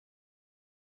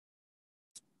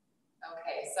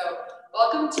Okay, so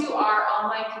welcome to our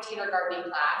online container gardening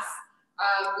class.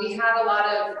 We had a lot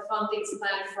of fun things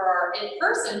planned for our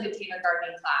in-person container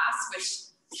gardening class,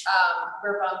 which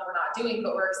we're bummed we're not doing,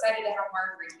 but we're excited to have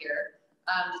Marjorie here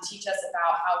to teach us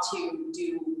about how to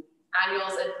do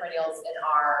annuals and perennials in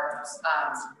our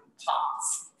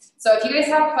pots. So if you guys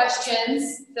have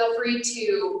questions, feel free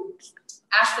to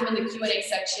ask them in the Q&A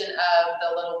section of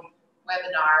the little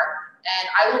webinar, and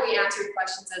I will be answering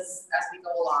questions as we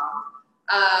go along.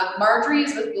 Marjorie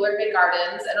is with Bullard Bay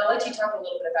Gardens, and I'll let you talk a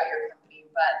little bit about your company,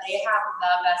 but they have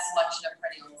the best selection of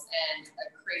perennials and a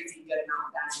crazy good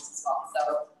amount of annuals as well. So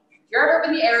if you're ever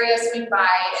in the area, swing by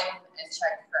and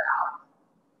check her out,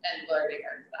 and Bullard Bay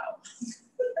Gardens out.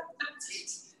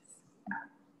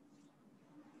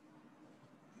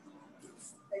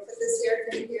 I put this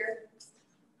here,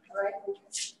 all right.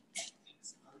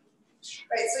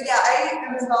 Right, so yeah, I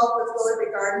am involved with Bullard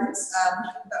Bay Gardens,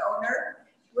 the owner.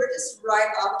 We're just right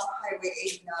off of Highway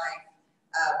 89,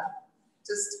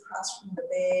 just across from the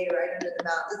bay, right under the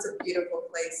mountain. It's a beautiful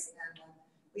place, and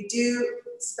we do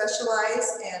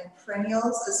specialize in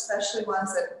perennials, especially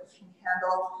ones that can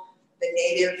handle the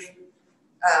native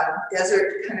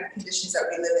desert kind of conditions that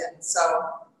we live in. So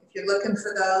if you're looking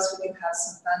for those, we do have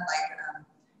some fun like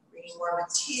green worm and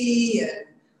tea and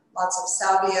lots of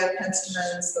salvia,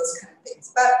 penstemons, those kind of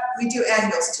things. But we do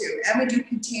annuals too, and we do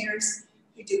containers,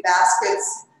 we do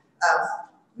baskets,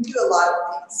 we do a lot of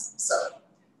things, so,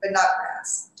 but not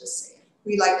grass, just saying.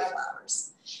 We like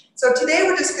flowers. So today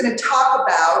we're just going to talk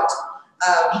about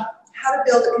how to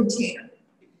build a container.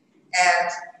 And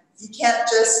you can't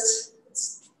just,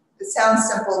 it sounds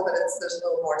simple, but there's a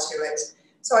little more to it.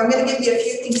 So I'm going to give you a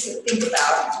few things to think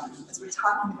about as we're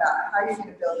talking about how you're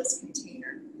going to build this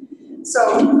container.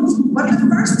 So one of the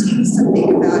first things to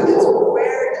think about is,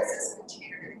 where is this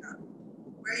container going to go?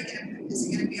 Where are you going to put it? Is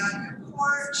it going to be on your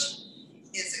porch?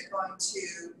 Is it going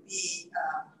to be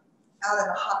out in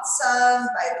the hot sun,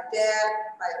 by the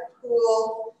deck, by the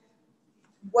pool?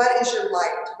 What is your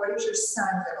light? What is your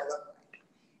sun going to look like?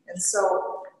 And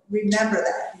so remember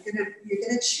that. You're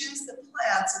going to choose the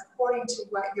plants according to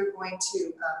what you're going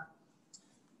to,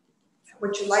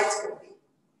 what your light's going to be.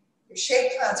 Your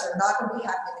shade plants are not going to be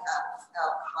happy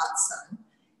out hot sun,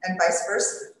 and vice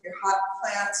versa. Your hot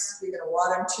plants, you're going to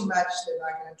water them too much, they're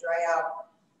not going to dry out,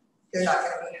 they're not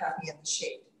going to be happy in the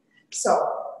shade.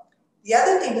 So the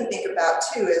other thing to think about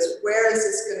too is, where is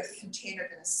this container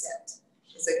going to sit?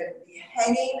 Is it going to be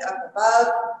hanging up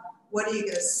above? What are you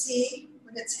going to see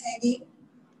when it's hanging?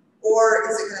 Or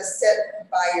is it going to sit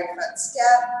by your front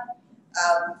step?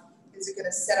 Is it going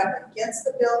to sit up against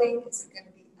the building? Is it going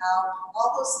to be out?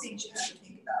 All those things you have to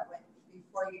think about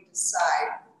before you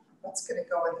decide what's going to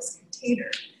go in this container.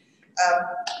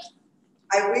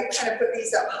 We kind of put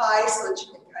these up high so that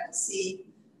you can kind of see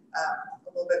a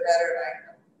little bit better.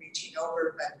 I'm reaching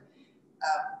over, but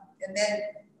and then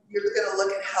you're going to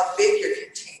look at how big your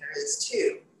container is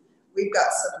too. We've got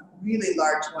some really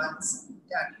large ones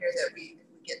down here that we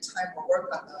get time, we'll work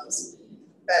on those.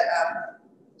 But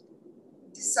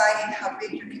deciding how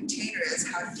big your container is,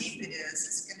 how deep it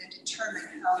is going to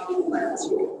determine how many plants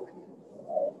you can put in.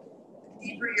 The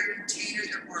deeper your container,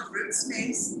 the more root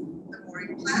space, the more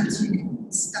plants you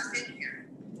can stuff in here.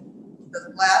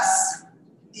 The less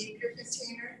deep your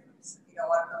container, you don't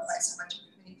want to put so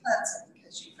many plants in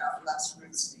because you've got less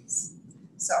root space.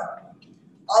 So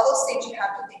all those things you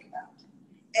have to think about.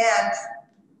 And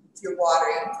you're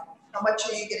watering. How much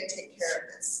are you going to take care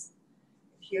of this?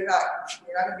 If you're not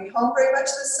going to be home very much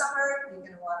this summer, you're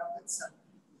going to want to put some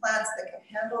plants that can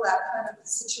handle that kind of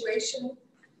situation.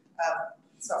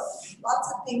 So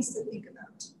lots of things to think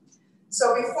about.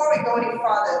 So before we go any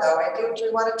farther though, I do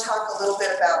want to talk a little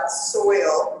bit about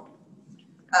soil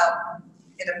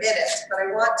in a minute, but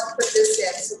I want to put this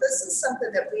in. So this is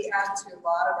something that we add to a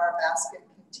lot of our basket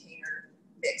container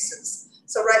mixes.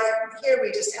 So right here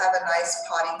we just have a nice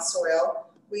potting soil.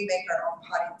 We make our own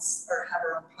potting, or have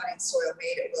our own potting soil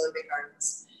made at Bullard Bay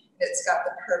Gardens. It's got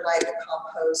the perlite, the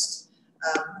compost,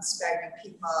 sphagnum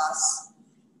peat moss,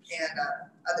 and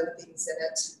other things in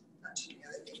it. Not too many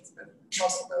other things, but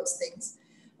most of those things.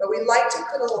 But we like to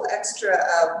put a little extra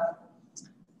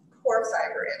core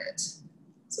fiber in it.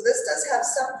 So this does have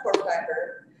some core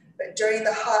fiber, but during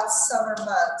the hot summer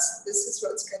months, this is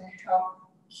what's going to help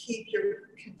keep your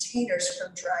containers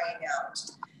from drying out.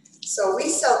 So we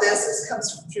sell this. This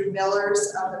comes through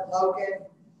Miller's up in Logan,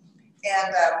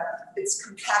 and it's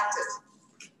compacted.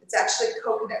 It's actually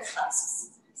coconut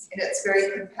husks, and it's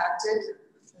very compacted.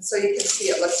 And so you can see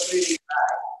it looks really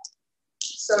dry.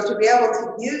 So to be able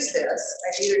to use this,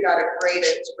 I've either got to grate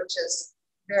it, which is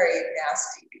very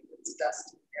nasty, it's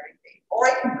dusty and everything, or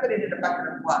I can put it in a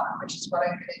bucket of water, which is what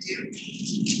I'm going to do.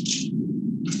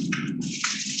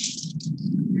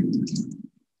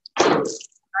 I'm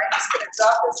just going to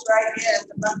drop this right in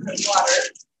the bucket of water.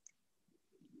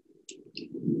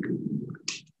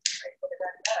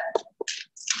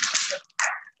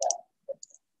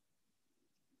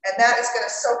 And that is going to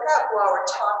soak up while we're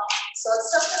talking. So it's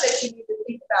something that you need to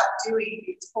think about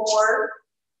doing before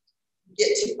you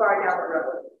get too far down the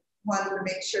road. Wanted to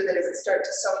make sure that it would start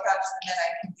to soak up, and then I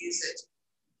can use it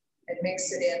and mix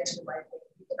it into my thing.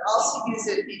 You can also use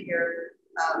it in your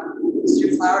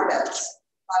flower beds.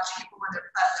 A lot of people, when they're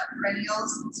planting their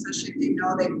perennials, especially if they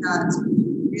know they've got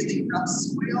really rough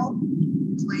soil,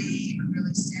 clay, or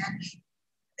really sandy,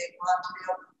 they want to be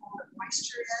able to hold the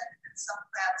moisture in, and some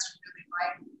plants really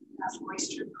like have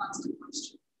moisture, constant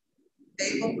moisture.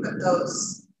 They will put that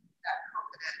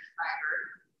coconut fiber,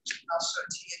 I'll show it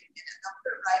to you in a minute, they'll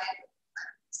put it right into the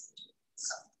plant.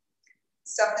 So,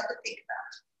 something to think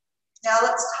about. Now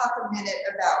let's talk a minute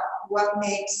about what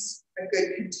makes a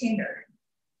good container.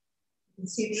 You can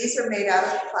see these are made out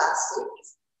of plastic.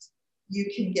 You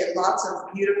can get lots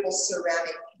of beautiful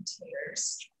ceramic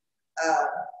containers.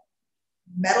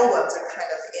 Metal ones are kind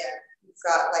of in. You've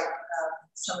got like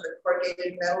some of the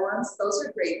corrugated metal ones. Those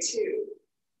are great too.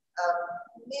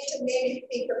 You need to maybe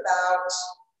think about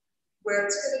where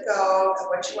it's going to go and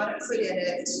what you want to put in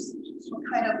it, what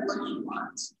kind of look you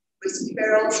want. Whiskey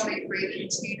barrels make great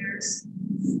containers.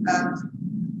 And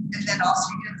then also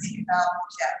you're going to think about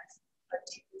depth. How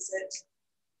deep is it?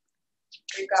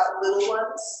 We've got little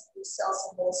ones. We sell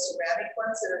some little ceramic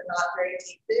ones that are not very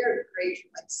deep. They are great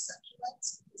like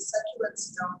succulents. The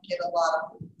succulents don't get a lot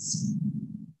of roots.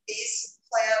 These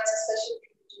plants, especially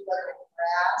if you do like a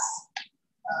grass,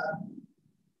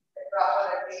 I brought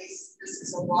one of these. This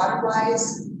is a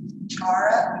water-wise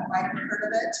Mara. You might have heard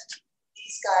of it.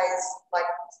 These guys like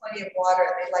plenty of water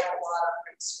and they like a lot of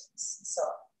root space. So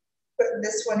putting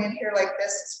this one in here like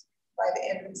this, by the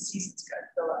end of the season, it's going to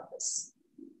fill up this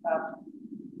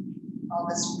all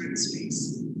this root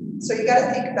space. So you got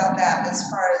to think about that as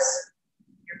far as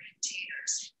your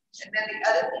containers. And then the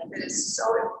other thing that is so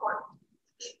important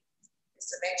is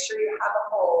to make sure you have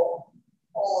holes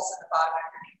in the bottom of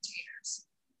your containers.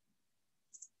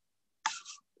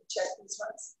 Check these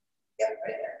ones. Yep,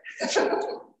 right there.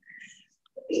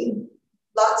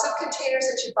 Lots of containers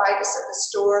that you buy just at the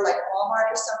store, like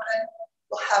Walmart or something,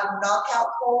 will have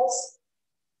knockout holes.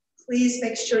 Please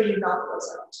make sure you knock those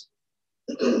out.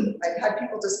 I've had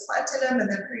people just planted them, and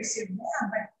then pretty soon, man,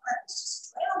 my plant is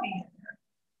just drowning in there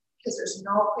because there's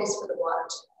no place for the water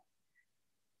to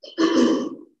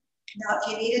go. Now, if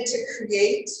you needed to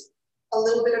create a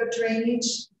little bit of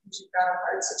drainage because you've got a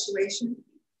hard situation,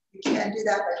 you can do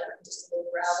that by putting just a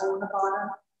little gravel in the bottom.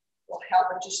 Will help,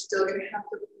 but you're still going to have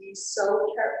to be so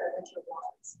careful with your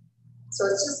waters. So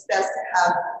it's just best to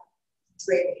have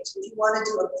drainage. If you want to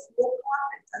do a pool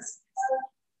pond that doesn't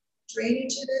have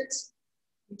drainage in it,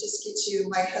 you just get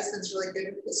you, my husband's really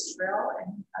good with this drill,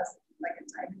 and he has like a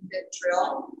diamond bit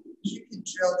drill. You can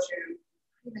drill through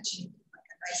pretty much anything, like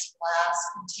a nice glass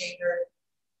container,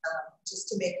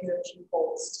 just to make you a few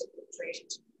holes to put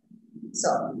drainage in.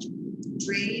 So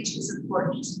drainage is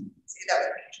important. Say that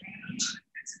with me, drainage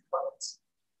is important.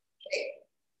 Okay.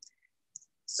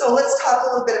 So let's talk a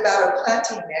little bit about a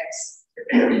planting mix.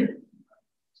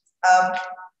 A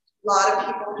lot of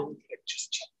people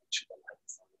just check which one.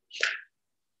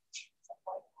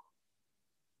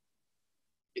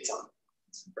 It's on.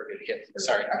 We're good to get.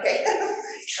 Sorry. Okay.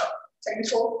 So,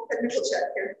 technical check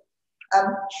here.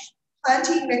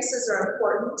 Planting mixes are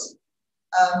important.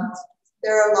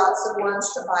 There are lots of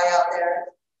ones to buy out there,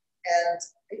 and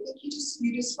I think you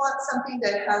just want something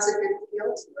that has a good feel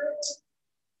to it.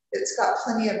 It's got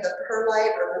plenty of the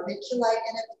perlite or vermiculite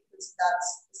in it, because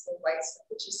that's the white stuff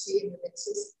that you see in the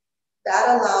mixes.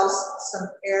 That allows some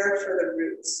air for the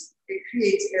roots. It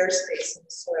creates airspace in the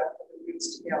soil for the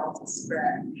roots to be able to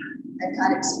spread. I've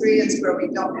had experience where we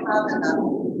don't have enough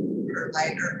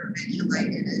perlite or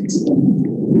vermiculite in it,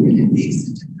 and it makes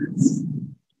a difference.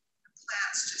 The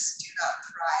plants just do not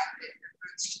thrive, and the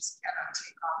roots just cannot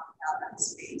take off without that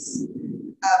space.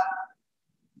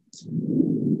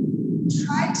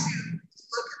 Try to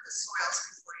look at the soils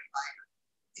before you buy them,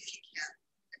 if you can.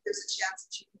 If there's a chance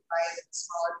that you can buy it in a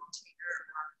smaller container,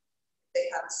 or they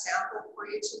have a sample for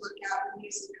you to look at. We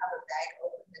usually have a bag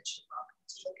open that you're welcome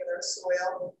to look at our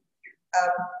soil,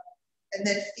 and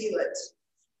then feel it.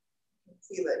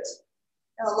 Feel it.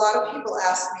 Now, a lot of people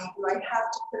ask me, do I have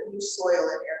to put new soil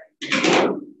in there?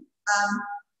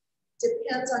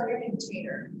 Depends on your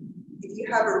container. If you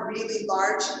have a really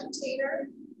large container,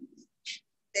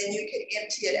 then you can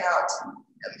empty it out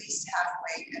at least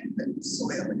halfway and put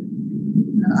soil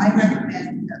in. I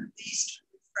recommend at least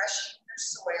refreshing your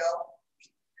soil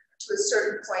to a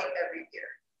certain point every year.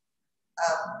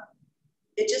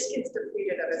 It just gets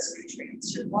depleted of its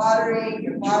nutrients. You're watering,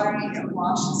 it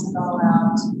washes it all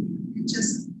out. It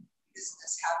just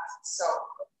business happens. So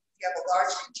if you have a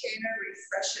large container,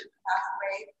 refresh it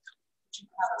halfway. If you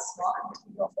have a small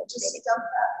container, just dump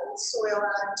that old soil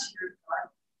out into your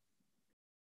garden.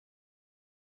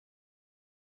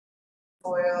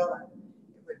 Soil,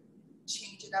 it would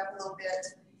change it up a little bit,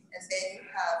 and then you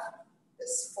have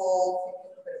this full,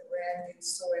 you can put a brand new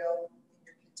soil in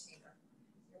your container.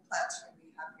 Your plants are going to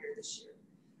be happier this year.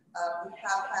 We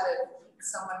have had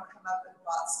someone come up and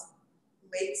bought some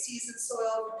late season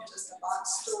soil from just a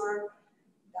box store.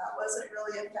 That wasn't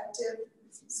really effective.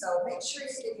 So make sure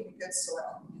you're getting good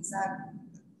soil, because that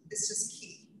is just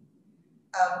key.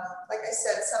 Like I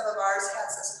said, some of ours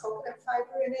has this coconut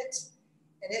fiber in it,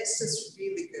 and it's just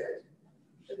really good.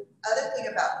 The other thing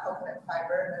about coconut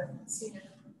fiber, and I've seen it,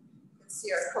 you can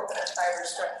see our coconut fiber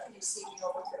start. Can you see me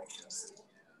over there? Can you see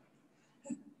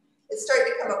it? It's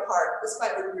starting to come apart. This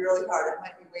might be really hard. It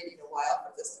might be waiting a while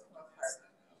for this to come apart.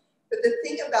 But the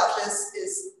thing about this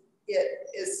is it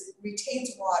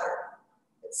retains water.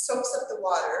 It soaks up the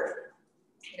water,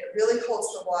 and it really holds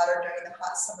the water during the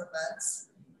hot summer months.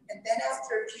 And then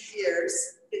after a few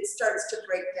years, it starts to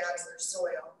break down in your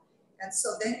soil. And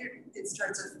so then it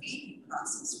starts a feeding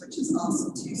process, which is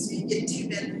awesome too. So you get two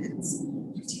benefits. It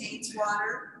retains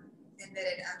water, and then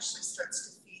it actually starts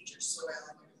to feed your soil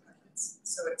and your plants.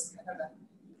 So it's kind of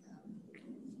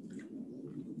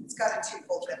it's got a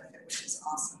twofold benefit, which is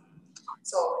awesome.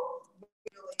 So we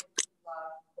really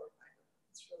love core fiber.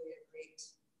 It's really a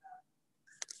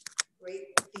great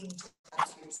thing to add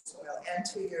to your soil and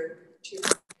to your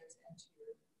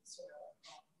soil.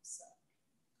 So,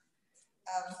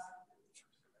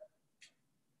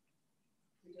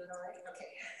 you doing all right?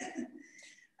 Okay.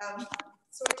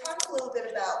 So we talked a little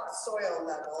bit about soil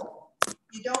level.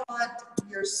 You don't want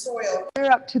your soil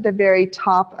clear up to the very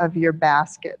top of your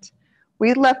basket.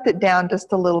 We left it down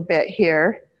just a little bit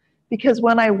here because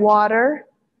when I water,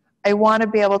 I want to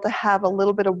be able to have a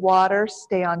little bit of water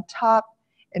stay on top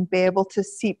and be able to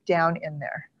seep down in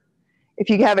there. If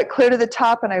you have it clear to the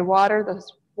top and I water, the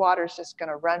water is just going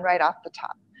to run right off the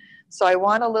top. So I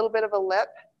want a little bit of a lip,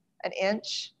 an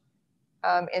inch,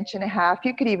 inch and a half.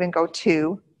 You could even go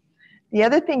 2. The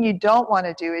other thing you don't want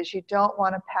to do is you don't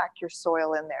want to pack your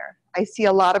soil in there. I see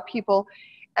a lot of people,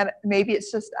 and maybe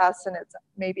it's just us and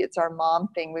maybe it's our mom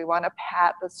thing. We want to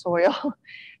pat the soil.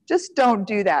 Just don't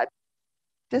do that.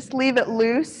 Just leave it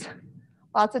loose.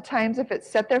 Lots of times if it's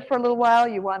set there for a little while,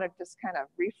 you want to just kind of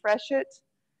refresh it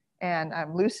and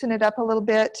loosen it up a little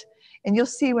bit. And you'll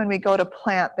see when we go to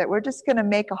plant that we're just going to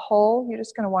make a hole. You're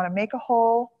just going to want to make a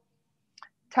hole,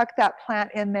 tuck that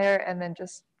plant in there, and then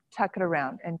just tuck it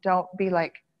around. And don't be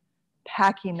like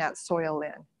packing that soil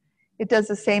in. It does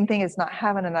the same thing as not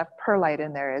having enough perlite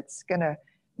in there. It's going to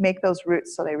make those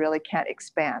roots so they really can't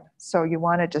expand. So you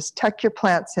want to just tuck your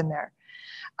plants in there.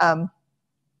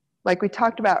 Like we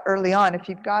talked about early on, if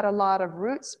you've got a lot of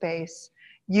root space,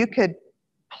 you could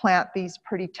plant these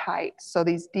pretty tight. So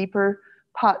these deeper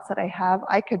pots that I have,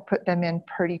 I could put them in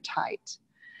pretty tight.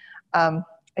 I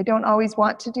don't always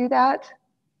want to do that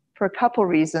for a couple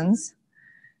reasons.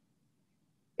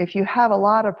 If you have a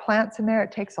lot of plants in there,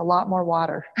 it takes a lot more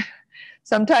water.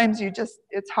 Sometimes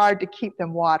it's hard to keep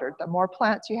them watered. The more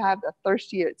plants you have, the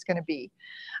thirstier it's going to be.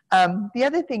 The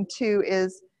other thing too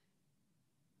is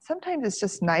sometimes it's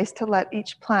just nice to let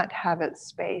each plant have its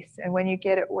space. And when you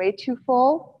get it way too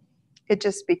full, it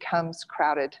just becomes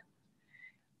crowded.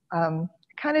 It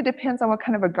kind of depends on what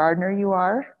kind of a gardener you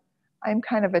are. I'm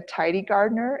kind of a tidy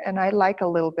gardener, and I like a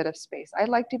little bit of space. I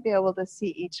like to be able to see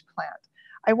each plant.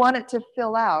 I want it to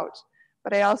fill out,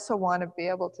 but I also want to be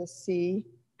able to see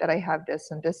that I have this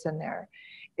and this in there.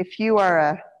 If you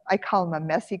are I call them a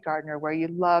messy gardener, where you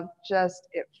love just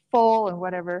it full and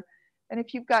whatever, and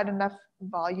if you've got enough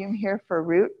volume here for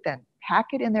root, then pack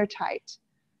it in there tight.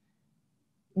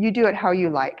 You do it how you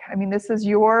like. I mean, this is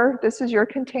your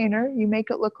container. You make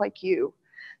it look like you.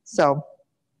 So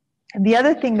the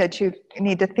other thing that you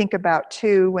need to think about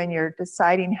too when you're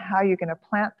deciding how you're going to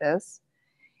plant this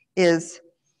is,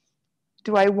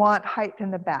 do I want height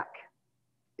in the back?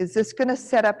 Is this going to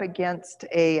set up against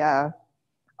a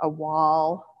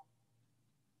wall,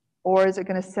 or is it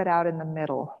going to set out in the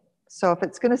middle? So if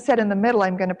it's going to set in the middle,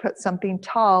 I'm going to put something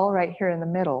tall right here in the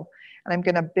middle, and I'm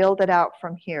going to build it out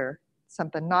from here.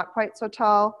 Something not quite so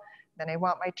tall, then I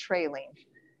want my trailing.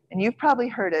 And you've probably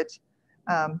heard it,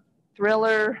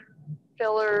 thriller,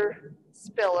 filler,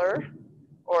 spiller,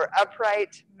 or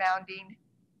upright, mounding,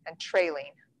 and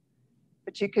trailing.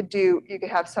 But you could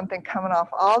have something coming off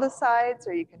all the sides,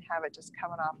 or you can have it just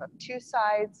coming off of 2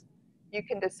 sides. You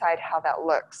can decide how that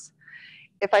looks.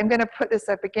 If I'm going to put this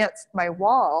up against my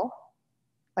wall,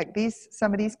 like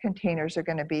some of these containers are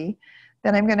going to be,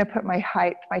 then I'm going to put my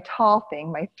height, my tall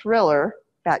thing, my thriller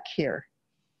back here.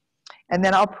 And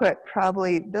then I'll put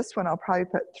this one I'll probably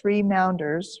put 3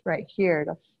 mounders right here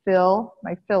to fill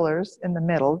my fillers in the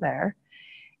middle there.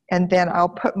 And then I'll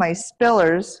put my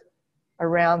spillers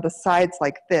around the sides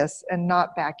like this and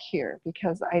not back here,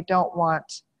 because I don't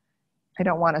want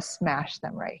to smash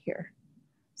them right here.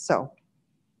 So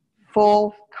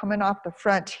full coming off the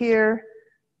front here,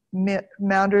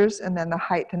 mounders, and then the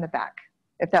height in the back,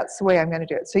 if that's the way I'm going to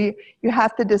do it. So you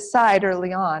have to decide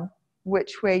early on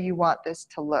which way you want this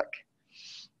to look.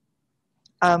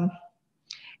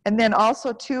 And then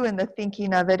also too, in the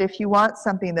thinking of it, if you want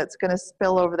something that's going to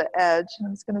spill over the edge,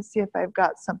 I'm just going to see if I've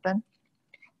got something.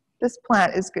 This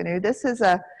plant is GNU. This is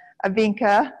a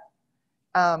vinca.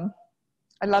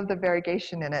 I love the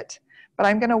variegation in it, but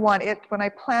I'm going to want it, when I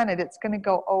plant it, it's going to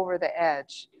go over the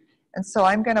edge. And so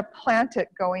I'm going to plant it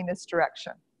going this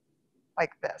direction,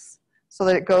 like this, so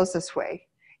that it goes this way.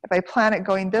 If I plant it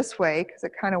going this way, because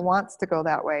it kind of wants to go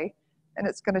that way, and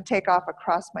it's going to take off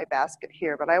across my basket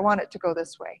here, but I want it to go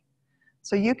this way.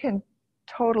 So you can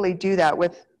totally do that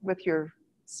with your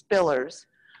spillers.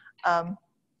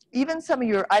 Even some of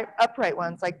your upright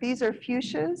ones, like these are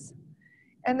fuchsias,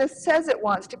 and this says it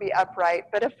wants to be upright,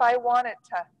 but if I want it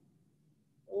to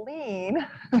lean,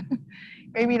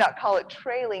 maybe not call it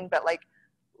trailing, but like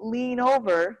lean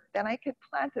over, then I could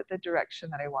plant it the direction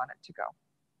that I want it to go.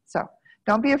 So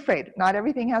don't be afraid. Not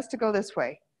everything has to go this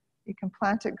way. You can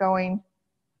plant it going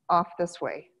off this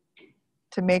way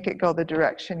to make it go the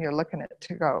direction you're looking at it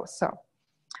to go. So,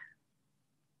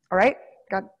 all right,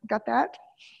 got that?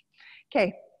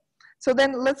 Okay, so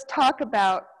then let's talk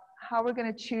about how we're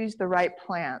going to choose the right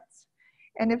plants.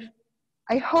 And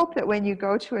I hope that when you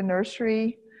go to a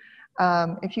nursery,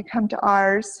 if you come to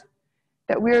ours,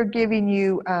 that we're giving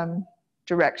you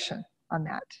direction on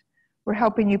that. We're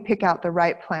helping you pick out the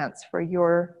right plants for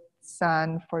your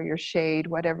sun, for your shade,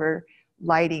 whatever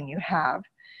lighting you have.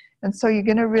 And so you're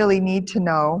going to really need to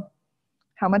know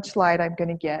how much light I'm going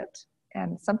to get.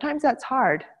 And sometimes that's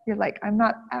hard. You're like, I'm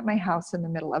not at my house in the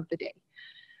middle of the day.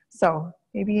 So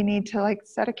maybe you need to like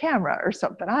set a camera or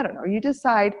something. I don't know. You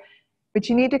decide, but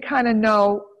you need to kind of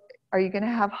know, are you going to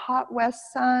have hot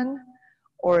west sun,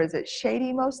 or is it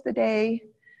shady most of the day?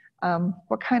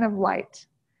 What kind of light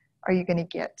are you going to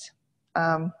get?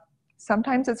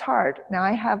 Sometimes it's hard. Now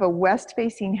I have a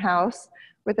west-facing house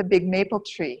with a big maple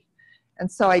tree,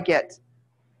 and so I get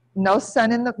no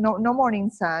sun in no morning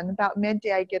sun. About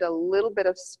midday I get a little bit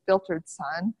of filtered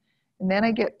sun, and then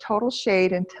I get total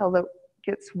shade until the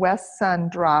west sun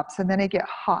drops, and then I get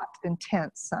hot,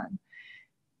 intense sun.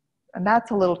 And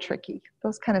that's a little tricky.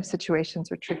 Those kind of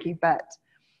situations are tricky, but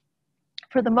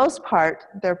for the most part,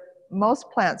 most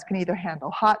plants can either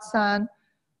handle hot sun,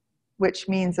 which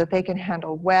means that they can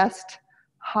handle west,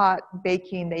 hot,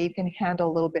 baking, they can handle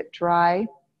a little bit dry,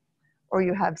 or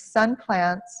you have sun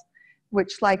plants,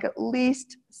 which like at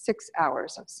least 6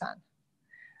 hours of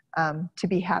sun to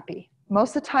be happy.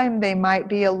 Most of the time they might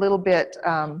be a little bit,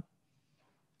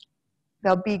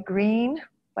 they'll be green,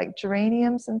 like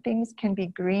geraniums and things can be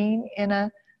green in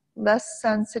a less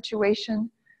sun situation,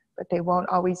 but they won't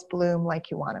always bloom like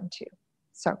you want them to.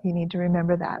 So you need to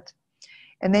remember that.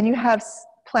 And then you have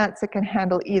plants that can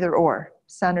handle either or,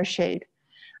 sun or shade.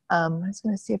 I was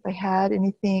going to see if I had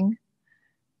anything.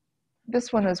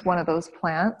 This one is one of those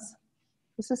plants.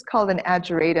 This is called an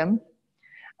ageratum,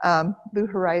 Blue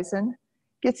Horizon.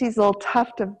 Gets these little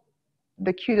tuft of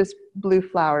the cutest blue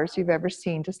flowers you've ever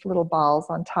seen, just little balls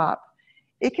on top.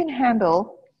 It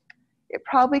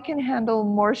probably can handle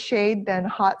more shade than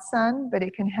hot sun, but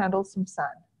it can handle some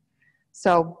sun.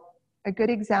 So a good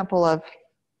example of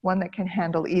one that can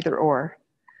handle either or.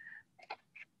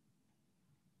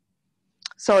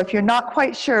 So if you're not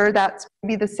quite sure, that's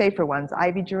maybe the safer ones.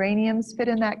 Ivy geraniums fit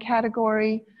in that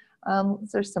category.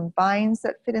 There's some vines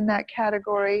that fit in that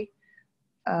category.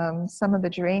 Some of the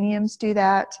geraniums do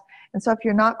that. And so if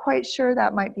you're not quite sure,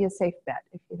 that might be a safe bet.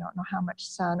 If you don't know how much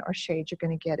sun or shade you're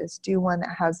going to get, is do one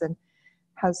that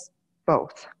has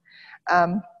both.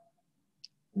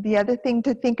 The other thing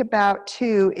to think about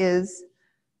too is,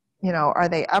 are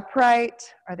they upright?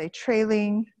 Are they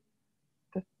trailing?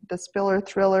 The spiller,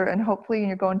 thriller, and hopefully when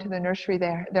you're going to the nursery,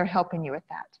 they're helping you with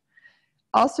that.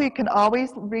 Also, you can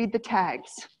always read the tags.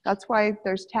 That's why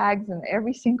there's tags in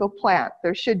every single plant.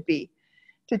 There should be,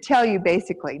 to tell you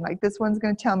basically, like this one's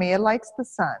going to tell me it likes the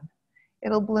sun.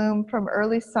 It'll bloom from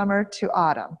early summer to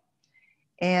autumn,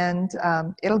 and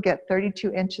it'll get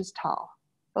 32 inches tall.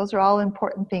 Those are all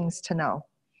important things to know.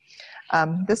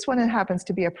 This one happens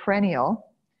to be a perennial,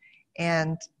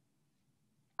 and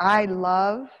I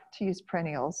love to use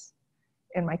perennials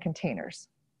in my containers.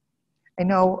 I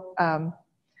know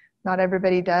not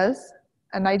everybody does,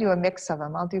 and I do a mix of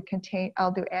them. I'll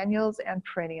do annuals and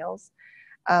perennials.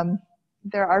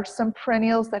 There are some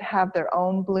perennials that have their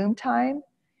own bloom time,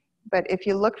 but if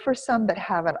you look for some that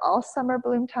have an all summer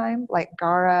bloom time, like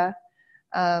Gara,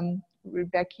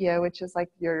 Rudbeckia, which is like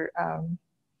your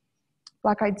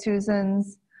black-eyed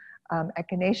Susans,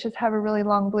 echinaceas have a really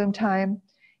long bloom time.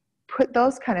 Put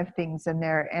those kind of things in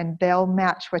there and they'll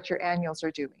match what your annuals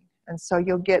are doing. And so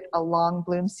you'll get a long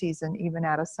bloom season even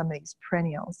out of some of these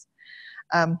perennials.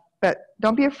 But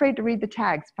don't be afraid to read the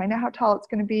tags. Find out how tall it's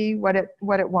going to be, what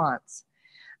it wants.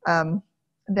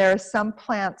 There are some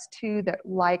plants too that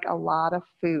like a lot of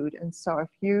food. And so if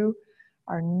you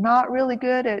are not really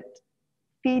good at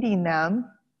feeding them,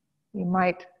 you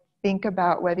might think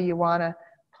about whether you want to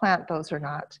plant those or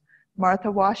not.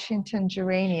 Martha Washington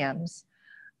geraniums,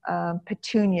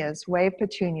 petunias, wave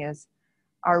petunias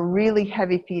are really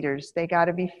heavy feeders. They got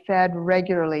to be fed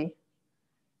regularly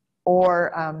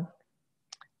or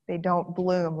they don't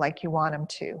bloom like you want them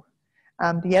to.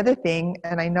 The other thing,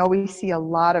 and I know we see a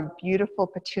lot of beautiful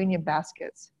petunia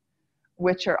baskets,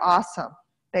 which are awesome.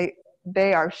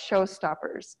 They are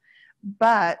showstoppers,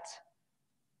 but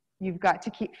you've got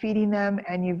to keep feeding them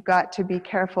and you've got to be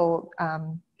careful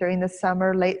during the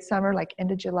summer, late summer, like end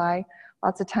of July.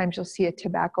 Lots of times you'll see a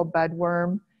tobacco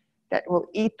budworm that will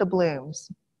eat the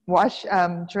blooms.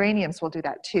 Geraniums will do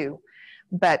that too.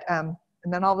 But, and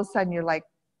then all of a sudden you're like,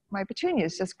 my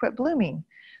petunias just quit blooming.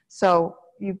 So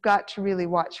you've got to really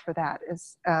watch for that.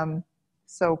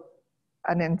 So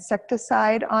an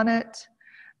insecticide on it.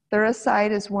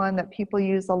 Thuricide is one that people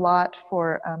use a lot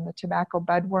for the tobacco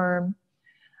budworm.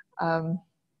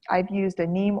 I've used a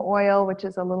neem oil, which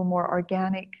is a little more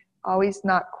organic. Always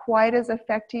not quite as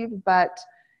effective, but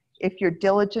if you're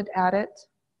diligent at it,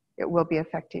 it will be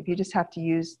effective. You just have to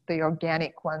use the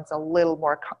organic ones a little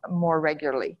more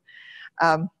regularly.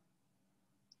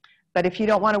 But if you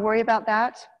don't want to worry about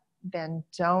that, then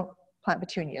don't plant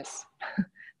petunias.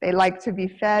 They like to be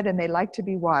fed and they like to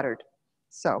be watered.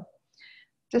 So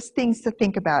just things to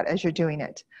think about as you're doing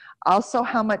it. Also,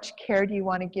 how much care do you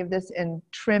want to give this in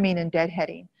trimming and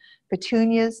deadheading?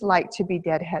 Petunias like to be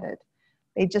deadheaded.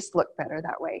 They just look better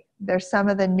that way. There's some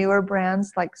of the newer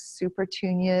brands like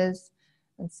Supertunias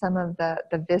and some of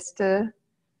the Vista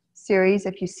series.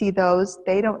 If you see those,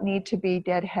 they don't need to be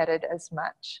deadheaded as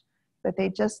much, but they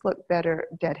just look better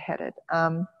deadheaded.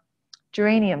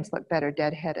 Geraniums look better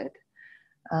deadheaded.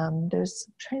 I'm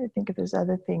trying to think if there's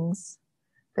other things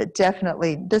that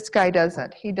definitely, this guy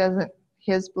doesn't. He doesn't,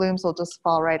 his blooms will just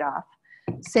fall right off.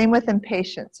 Same with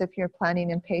impatiens. If you're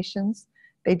planting impatiens,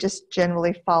 they just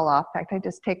generally fall off. In fact, I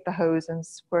just take the hose and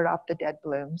squirt off the dead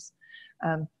blooms.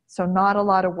 So not a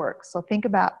lot of work. So think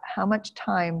about how much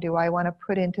time do I want to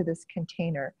put into this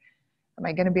container? Am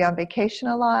I going to be on vacation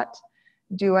a lot?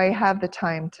 Do I have the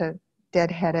time to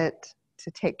deadhead it,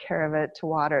 to take care of it, to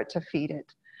water it, to feed it?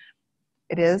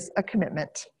 It is a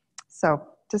commitment. So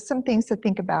just some things to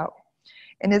think about.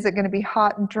 And is it going to be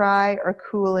hot and dry or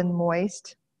cool and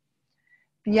moist?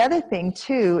 The other thing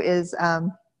too is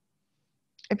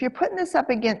if you're putting this up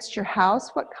against your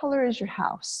house, what color is your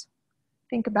house?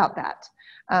 Think about that.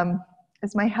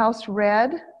 Is my house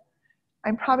red?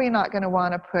 I'm probably not going to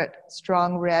want to put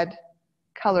strong red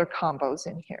color combos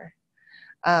in here.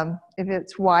 If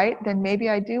it's white, then maybe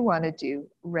I do want to do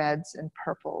reds and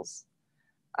purples.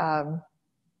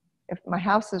 If my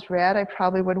house is red, I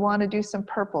probably would want to do some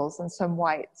purples and some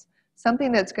whites.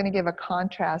 Something that's going to give a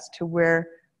contrast to where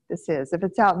this is. If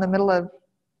it's out in the middle of,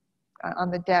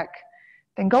 on the deck,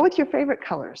 then go with your favorite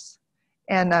colors.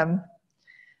 And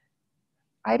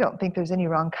I don't think there's any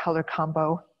wrong color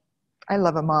combo. I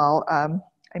love them all. I'm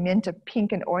into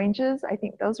pink and oranges. I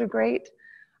think those are great.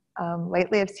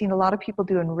 Lately, I've seen a lot of people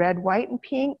doing red, white, and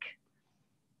pink.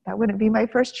 That wouldn't be my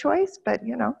first choice, but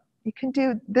you know, you can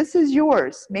do, this is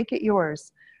yours, make it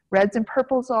yours. Reds and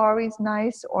purples are always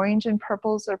nice. Orange and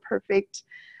purples are perfect.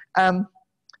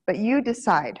 But you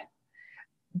decide.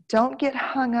 Don't get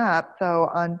hung up though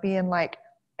on being like,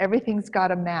 everything's got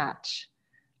to match.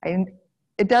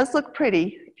 It does look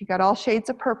pretty if you got all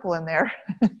shades of purple in there,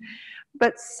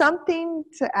 but something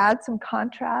to add some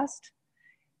contrast.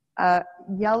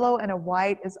 Yellow and a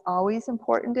white is always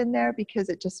important in there because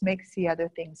it just makes the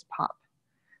other things pop.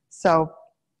 So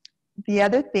the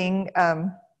other thing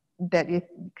that you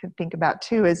could think about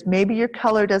too is maybe your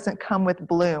color doesn't come with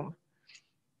bloom.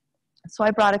 So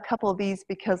I brought a couple of these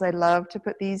because I love to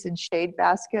put these in shade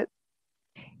baskets,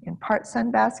 in part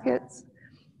sun baskets.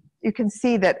 You can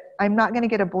see that I'm not going to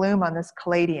get a bloom on this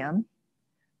caladium,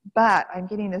 but I'm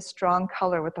getting this strong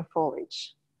color with the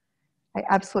foliage. I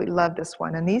absolutely love this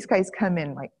one. And these guys come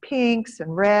in like pinks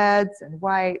and reds and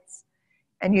whites,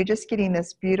 and you're just getting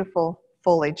this beautiful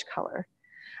foliage color.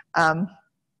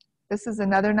 This is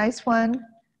another nice one.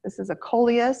 This is a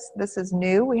coleus. This is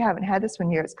new. We haven't had this one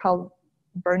here. It's called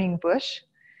Burning Bush.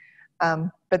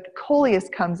 But the coleus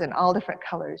comes in all different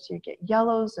colors. You get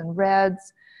yellows and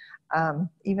reds,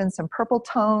 even some purple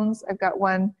tones. I've got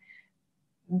one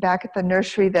back at the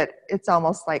nursery that it's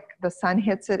almost like the sun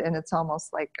hits it and it's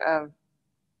almost like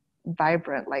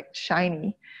vibrant, like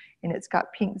shiny, and it's got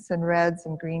pinks and reds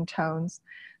and green tones.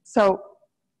 So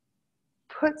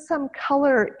put some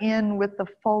color in with the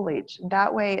foliage.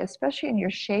 That way, especially in your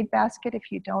shade basket,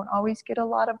 if you don't always get a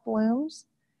lot of blooms,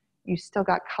 you still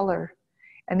got color.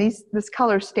 And this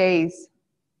color stays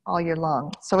all year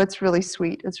long. So it's really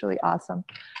sweet. It's really awesome.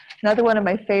 Another one of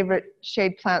my favorite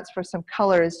shade plants for some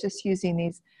color is just using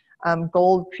these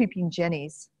gold creeping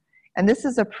jennies. And this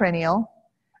is a perennial,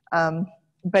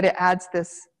 but it adds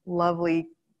this lovely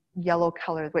yellow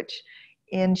color, which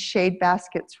in shade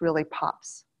baskets really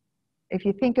pops. If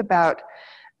you think about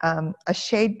a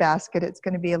shade basket, it's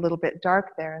going to be a little bit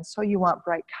dark there, and so you want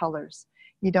bright colors.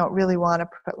 You don't really want to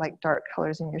put like dark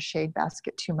colors in your shade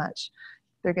basket too much.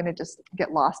 They're going to just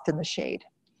get lost in the shade.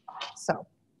 So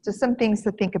just some things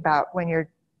to think about when you're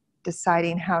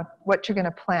deciding what you're going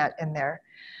to plant in there.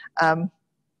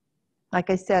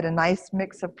 Like I said, a nice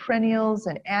mix of perennials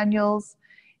and annuals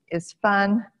is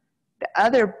fun. The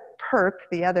other perk,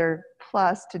 the other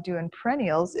plus to doing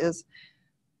perennials is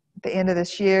at the end of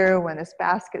this year when this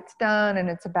basket's done and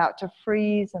it's about to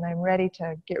freeze and I'm ready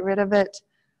to get rid of it,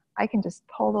 I can just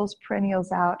pull those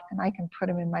perennials out and I can put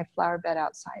them in my flower bed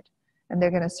outside and they're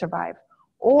going to survive.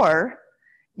 Or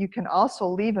you can also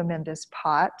leave them in this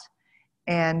pot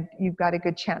and you've got a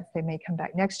good chance they may come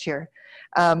back next year.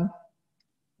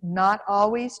 Not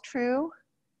always true,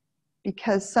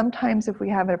 because sometimes if we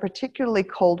have a particularly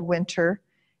cold winter,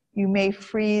 you may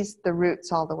freeze the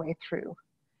roots all the way through.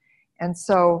 And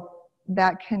so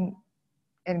that can,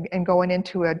 and going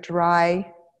into a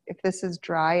dry, if this is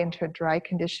dry, into a dry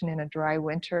condition in a dry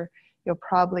winter, you'll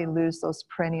probably lose those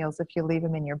perennials if you leave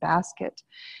them in your basket.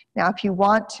 Now, if you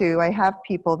want to, I have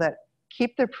people that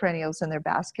keep their perennials in their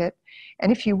basket.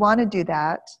 And if you want to do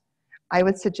that, I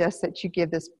would suggest that you give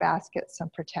this basket some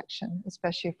protection,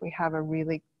 especially if we have a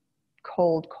really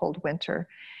cold winter.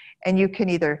 And you can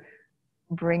either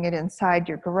bring it inside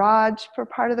your garage for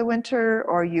part of the winter,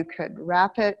 or you could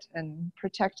wrap it and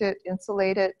protect it,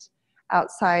 insulate it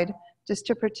outside, just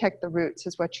to protect the roots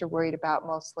is what you're worried about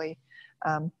mostly,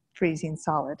 freezing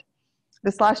solid.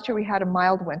 This last year we had a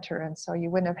mild winter, and so you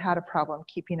wouldn't have had a problem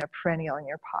keeping a perennial in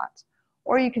your pot.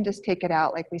 Or you can just take it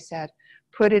out, like we said,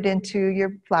 put it into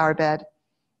your flower bed,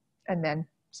 and then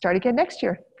start again next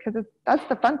year, because that's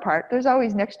the fun part. There's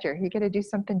always next year. You get to do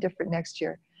something different next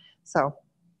year. So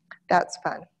that's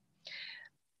fun.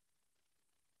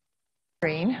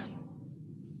 Green.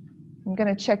 I'm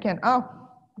going to check in. Oh,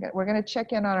 we're going to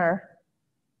check in on our.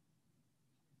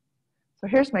 So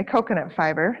here's my coconut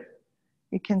fiber.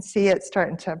 You can see it's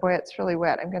starting to, boy, it's really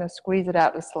wet. I'm going to squeeze it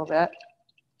out just a little bit.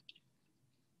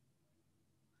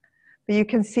 But you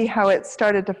can see how it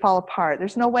started to fall apart.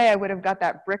 There's no way I would have got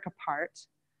that brick apart.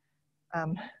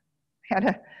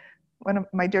 One of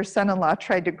my dear son-in-law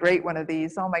tried to grate one of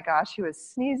these. Oh my gosh, he was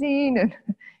sneezing and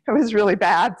it was really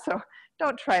bad. So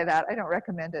don't try that. I don't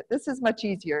recommend it. This is much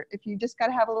easier. If you just got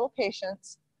to have a little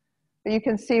patience. But you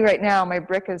can see right now my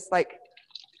brick is like,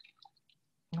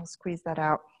 I'll squeeze that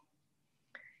out.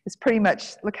 It's pretty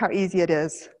much, look how easy it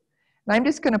is. And I'm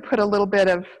just going to put a little bit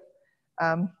of,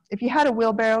 if you had a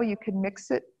wheelbarrow, you could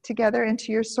mix it together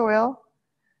into your soil.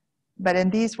 But in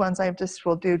these ones,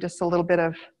 will do just a little bit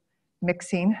of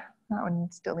mixing. That one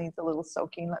still needs a little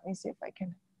soaking. Let me see if I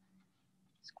can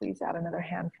squeeze out another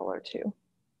handful or two.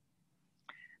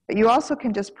 But you also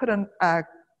can just put a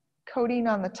coating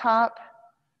on the top.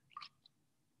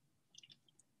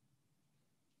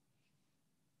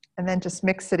 And then just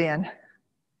mix it in.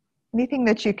 Anything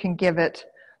that you can give it.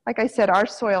 Like I said, our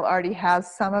soil already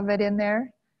has some of it in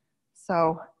there.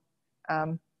 So,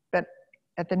 but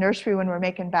at the nursery when we're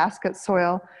making basket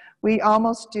soil, we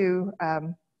almost do,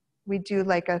 we do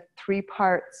like a three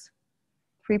parts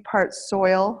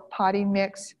soil potting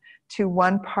mix to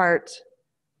 1 part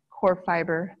core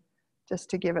fiber, just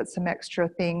to give it some extra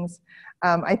things.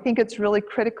 I think it's really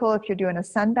critical if you're doing a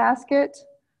sun basket,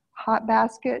 hot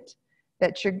basket,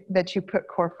 that you put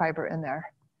core fiber in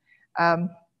there.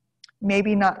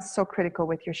 Maybe not so critical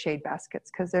with your shade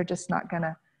baskets because they're just not going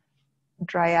to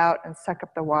dry out and suck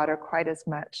up the water quite as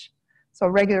much. So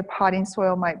regular potting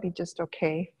soil might be just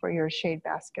okay for your shade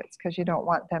baskets because you don't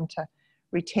want them to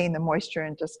retain the moisture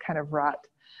and just kind of rot.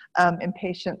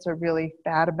 Impatiens are really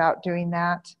bad about doing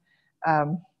that.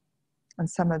 And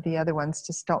some of the other ones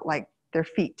just don't like their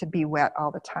feet to be wet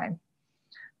all the time.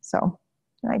 So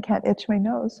I can't itch my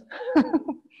nose.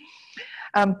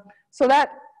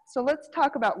 So let's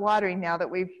talk about watering now that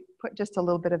we've put just a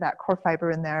little bit of that core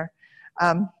fiber in there.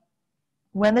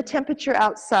 When the temperature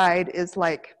outside is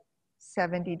like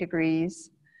 70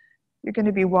 degrees, you're going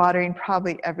to be watering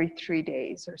probably every 3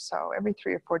 days or so, every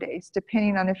 3 or 4 days,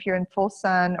 depending on if you're in full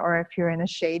sun or if you're in a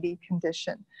shady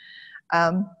condition.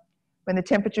 When the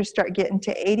temperatures start getting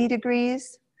to 80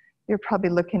 degrees, you're probably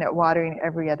looking at watering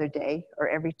every other day or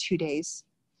every 2 days.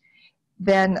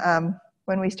 Then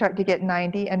when we start to get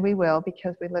 90, and we will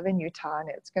because we live in Utah and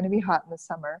it's going to be hot in the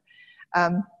summer,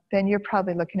 then you're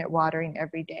probably looking at watering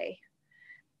every day.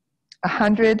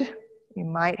 100, you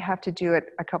might have to do it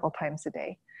a couple times a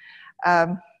day,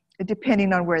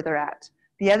 depending on where they're at.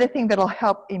 The other thing that'll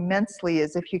help immensely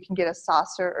is if you can get a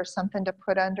saucer or something to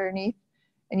put underneath,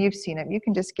 and you've seen it. You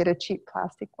can just get a cheap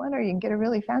plastic one or you can get a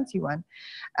really fancy one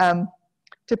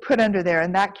to put under there,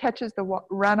 and that catches the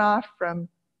runoff from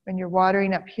when you're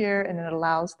watering up here, and it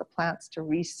allows the plants to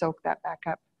re-soak that back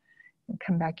up and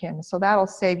come back in. So that'll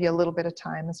save you a little bit of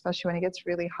time, especially when it gets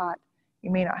really hot.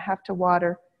 You may not have to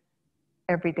water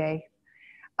every day.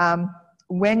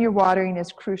 When your watering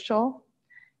is crucial,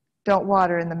 don't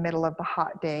water in the middle of the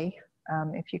hot day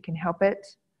if you can help it.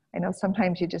 I know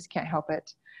sometimes you just can't help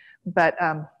it, but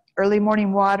early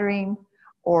morning watering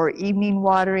or evening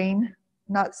watering,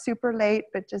 not super late,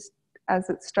 but just as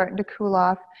it's starting to cool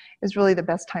off, is really the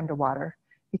best time to water,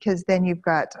 because then you've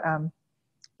got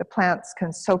the plants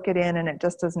can soak it in and it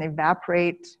just doesn't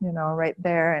evaporate, you know, right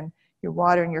there, and your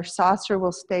water in your saucer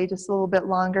will stay just a little bit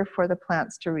longer for the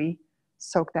plants to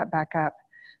re-soak that back up.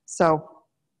 So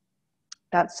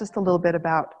that's just a little bit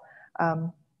about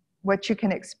what you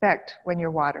can expect when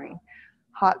you're watering.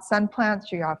 Hot sun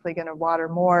plants, you're awfully going to water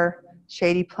more.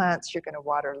 Shady plants, you're going to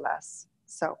water less.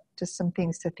 So just some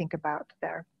things to think about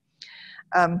there.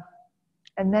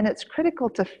 And then it's critical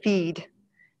to feed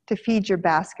your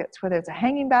baskets, whether it's a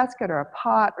hanging basket or a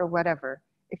pot or whatever.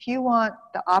 If you want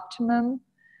the optimum,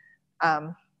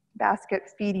 basket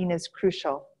feeding is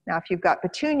crucial. Now, if you've got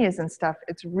petunias and stuff,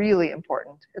 it's really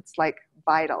important. It's like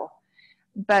vital.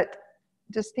 But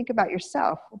just think about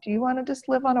yourself. Do you want to just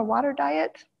live on a water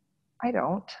diet? I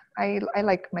don't. I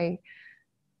like my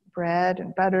bread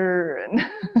and butter and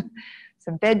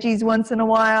some veggies once in a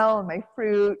while, and my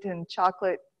fruit and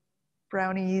chocolate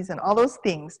brownies and all those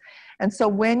things. And so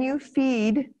when you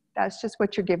feed, that's just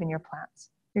what you're giving your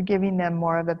plants. You're giving them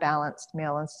more of a balanced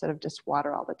meal instead of just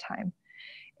water all the time.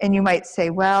 And you might say,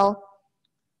 well,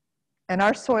 and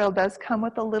our soil does come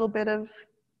with a little bit of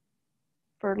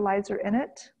fertilizer in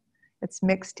it. It's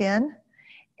mixed in.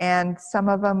 And some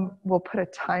of them will put a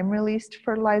time-released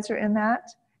fertilizer in that,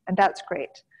 and that's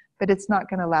great. But it's not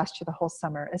going to last you the whole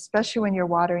summer, especially when you're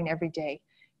watering every day.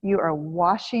 You are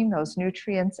washing those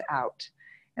nutrients out.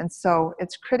 And so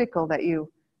it's critical that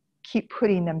you keep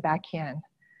putting them back in.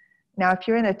 Now, if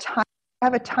you're in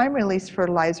have a time-release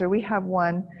fertilizer, we have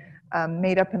one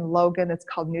made up in Logan. It's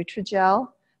called Nutrigel,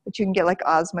 but you can get like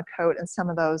Osmocote and some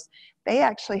of those. They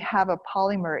actually have a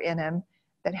polymer in them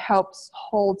that helps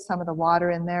hold some of the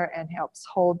water in there and helps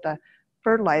hold the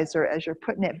fertilizer as you're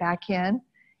putting it back in.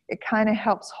 It kind of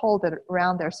helps hold it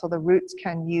around there so the roots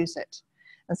can use it.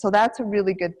 And so that's a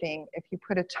really good thing. If you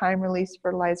put a time-release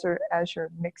fertilizer as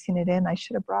you're mixing it in, I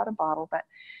should have brought a bottle, but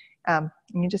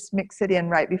you just mix it in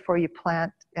right before you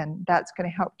plant, and that's going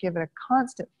to help give it a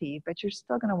constant feed, but you're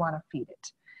still going to want to feed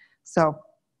it. So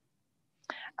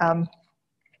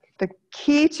the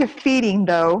key to feeding,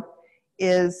 though,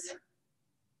 is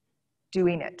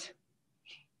doing it.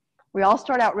 We all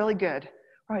start out really good.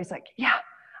 We're always like, yeah,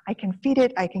 I can feed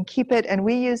it, I can keep it. And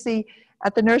we usually,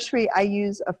 at the nursery, I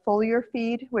use a foliar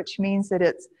feed, which means that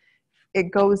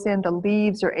it goes in, the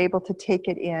leaves are able to take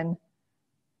it in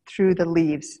through the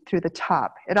leaves, through the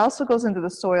top. It also goes into the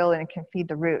soil and it can feed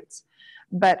the roots.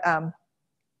 But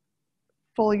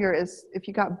foliar is, if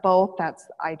you got both, that's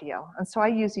ideal. And so I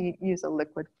usually use a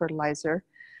liquid fertilizer.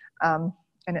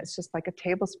 And it's just like a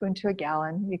tablespoon to a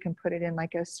gallon. You can put it in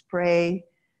like a spray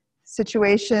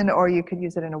situation, or you could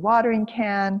use it in a watering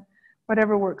can,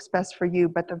 whatever works best for you.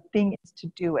 But the thing is to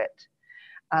do it.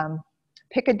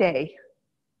 Pick a day.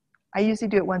 I usually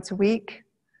do it once a week.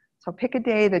 So pick a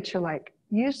day that you're like,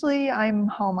 usually I'm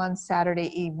home on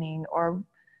Saturday evening or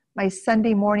my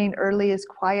Sunday morning early is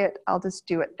quiet, I'll just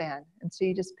do it then. And so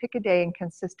you just pick a day and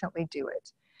consistently do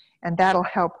it. And that'll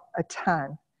help a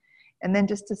ton. And then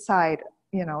just decide,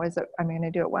 you know, am I going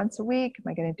to do it once a week?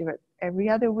 Am I going to do it every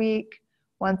other week,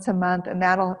 once a month? And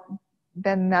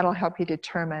that'll help you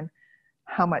determine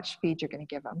how much feed you're going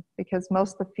to give them. Because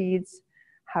most of the feeds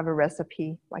have a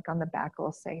recipe, like on the back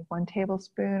it'll say 1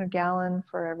 tablespoon, a gallon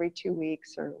for every 2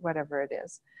 weeks or whatever it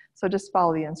is. So just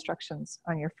follow the instructions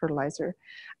on your fertilizer.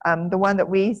 The one that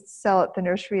we sell at the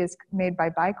nursery is made by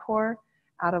Bicor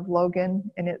out of Logan,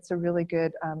 and it's a really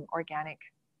good organic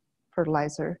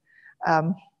fertilizer.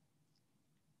 And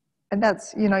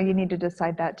that's, you know, you need to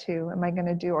decide that too. Am I going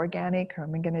to do organic, or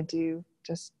am I going to do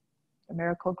just a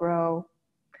Miracle Grow?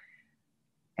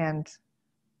 And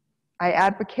I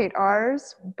advocate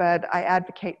ours, but I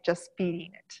advocate just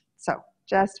feeding it. So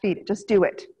just feed it, just do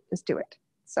it, just do it.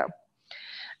 So,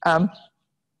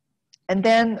 and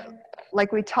then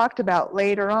like we talked about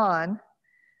later on,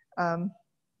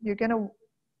 you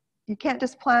can't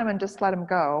just plant them and just let them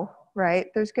go, right?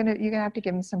 You're gonna have to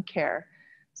give them some care.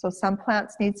 So some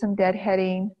plants need some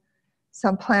deadheading.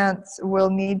 Some plants will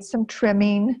need some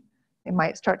trimming. They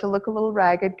might start to look a little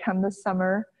ragged come the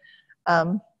summer.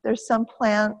 There's some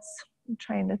plants, I'm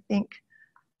trying to think.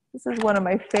 This is one of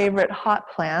my favorite hot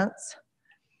plants,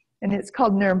 and it's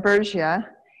called Nurembergia,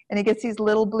 and it gets these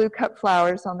little blue cup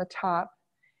flowers on the top,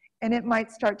 and it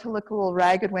might start to look a little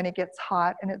ragged when it gets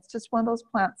hot, and it's just one of those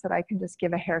plants that I can just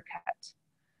give a haircut.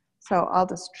 So I'll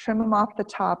just trim them off the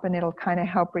top, and it'll kind of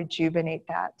help rejuvenate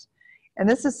that. And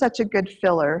this is such a good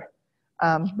filler.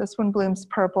 This one blooms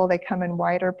purple. They come in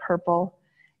white or purple.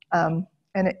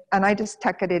 And I just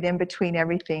tuck it in between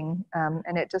everything,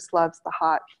 and it just loves the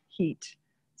hot heat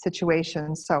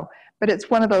situation. So, but it's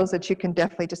one of those that you can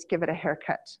definitely just give it a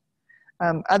haircut.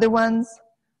 Other ones,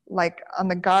 like on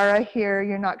the Gara here,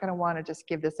 you're not going to want to just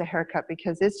give this a haircut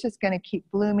because it's just going to keep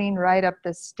blooming right up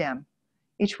this stem.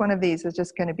 Each one of these is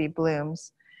just going to be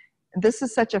blooms. And this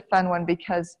is such a fun one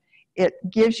because it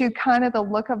gives you kind of the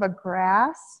look of a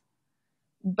grass,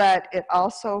 but it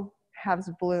also has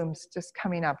blooms just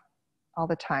coming up all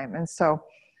the time. And so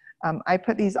I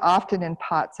put these often in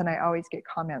pots, and I always get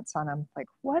comments on them like,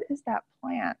 what is that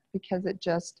plant? Because it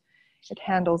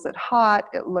handles it hot,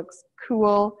 it looks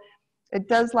cool, it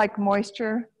does like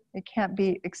moisture, it can't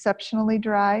be exceptionally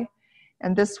dry.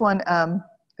 And this one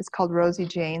is called Rosie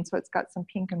Jane, so it's got some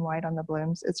pink and white on the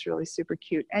blooms. It's really super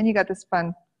cute, and you got this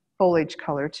fun foliage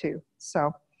color too.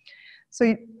 So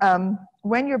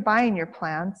when you're buying your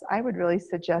plants, I would really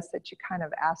suggest that you kind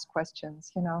of ask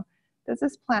questions, you know, does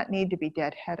this plant need to be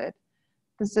deadheaded?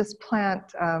 Does this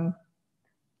plant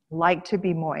like to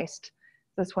be moist?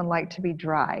 Does this one like to be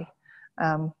dry?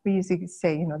 We usually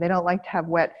say, you know, they don't like to have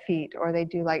wet feet, or they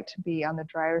do like to be on the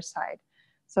drier side.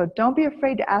 So don't be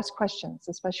afraid to ask questions,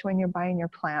 especially when you're buying your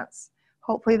plants.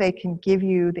 Hopefully they can give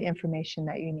you the information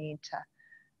that you need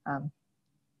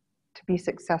to be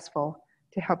successful,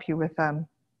 to help you with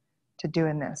to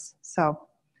doing this. So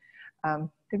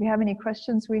do we have any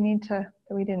questions that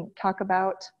we didn't talk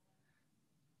about?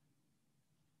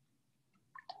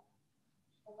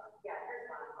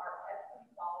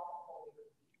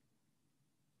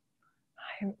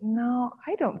 No,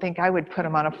 I don't think I would put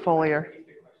them on a foliar.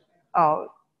 Oh,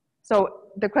 so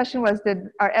the question was,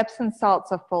 are Epsom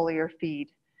salts a foliar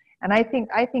feed? And I think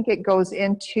it goes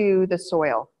into the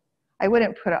soil. I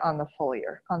wouldn't put it on the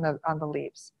foliar, on the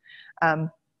leaves.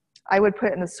 I would put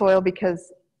it in the soil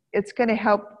because it's going to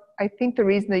help. I think the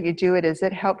reason that you do it is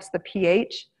it helps the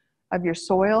pH of your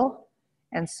soil.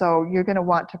 And so you're going to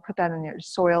want to put that in your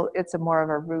soil. It's more of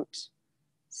a root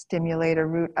stimulator,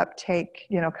 root uptake,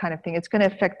 you know, kind of thing. It's going to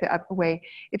affect the way.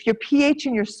 If your pH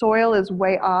in your soil is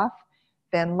way off,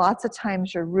 then lots of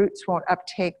times your roots won't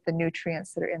uptake the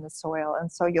nutrients that are in the soil. And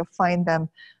so you'll find them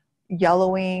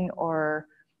yellowing or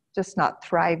just not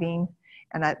thriving.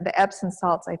 And the Epsom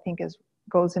salts, I think,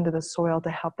 goes into the soil to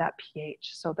help that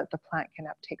pH so that the plant can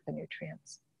uptake the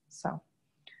nutrients. So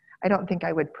I don't think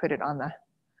I would put it on the,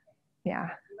 yeah.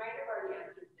 You might have already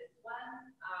answered this one.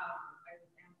 I was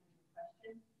answering the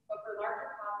question. But for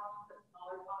larger pots, the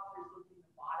smaller pots, there's something at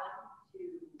the bottom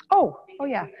to... Oh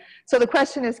yeah. So the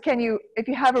question is, if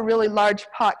you have a really large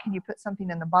pot, can you put something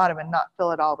in the bottom and not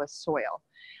fill it all with soil?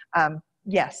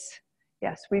 Yes,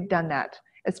 we've done that.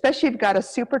 Especially if you've got a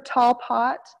super tall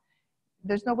pot,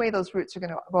 there's no way those roots are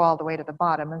going to go all the way to the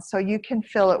bottom. And so you can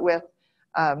fill it with,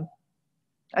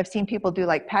 I've seen people do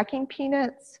like packing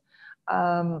peanuts,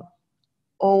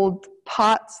 old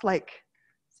pots, like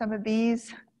some of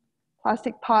these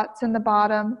plastic pots in the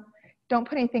bottom. Don't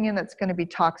put anything in that's going to be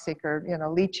toxic or, you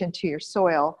know, leach into your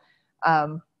soil.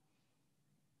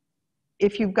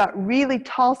 if you've got really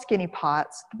tall skinny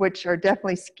pots, which are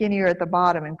definitely skinnier at the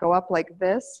bottom and go up like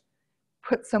this,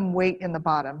 put some weight in the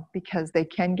bottom because they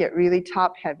can get really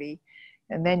top heavy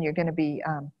and then you're going to be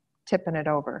tipping it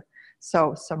over.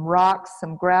 So some rocks,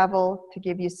 some gravel to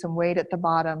give you some weight at the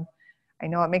bottom. I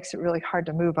know it makes it really hard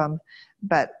to move them,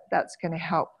 but that's going to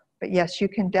help. But yes, you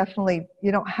can definitely,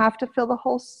 you don't have to fill the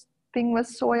whole thing with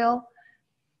soil.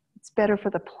 It's better for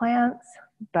the plants,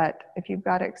 but if you've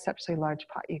got an exceptionally large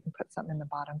pot, you can put something in the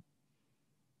bottom.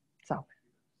 So,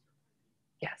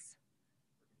 yes.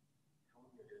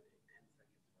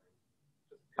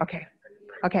 Okay.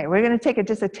 Okay, we're going to take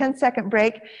just a 10-second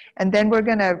break, and then we're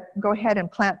going to go ahead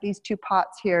and plant these two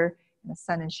pots here in the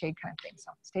sun and shade kind of thing.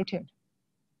 So stay tuned.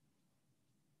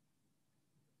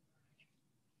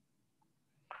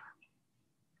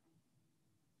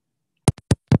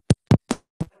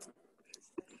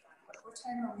 What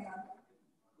time are we on?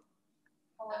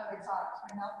 How long have I talked?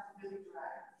 My mouth is really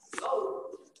dry.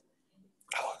 Oh,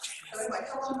 Janice.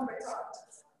 How long have I talked?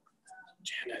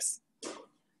 Janice,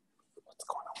 what's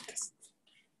going on with this?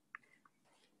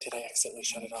 Did I accidentally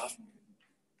shut it off?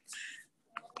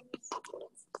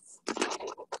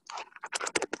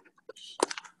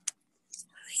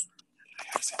 I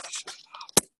accidentally shut it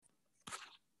off.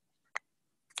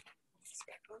 Is it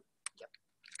back on? Yep.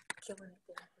 Killing it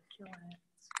there. We're killing it.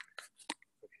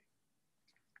 Okay.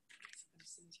 As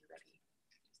soon as you're ready,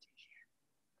 just hit share.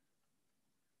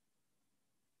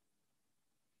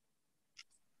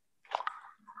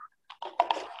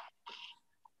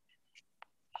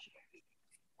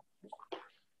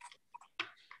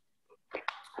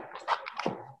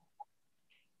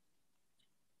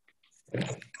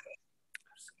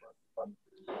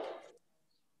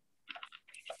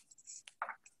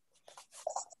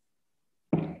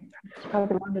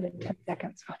 Probably longer than 10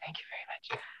 seconds. Oh, thank you very much.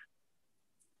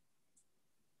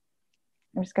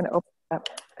 I'm just going to open it up.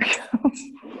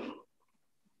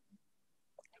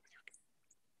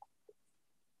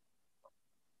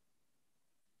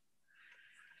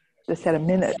 Just at a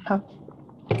minute, huh?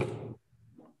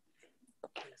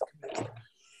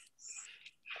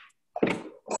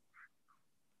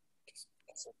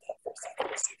 Just hold that for a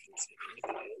second, see if you can see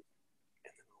anything,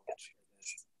 and then I'll share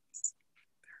this.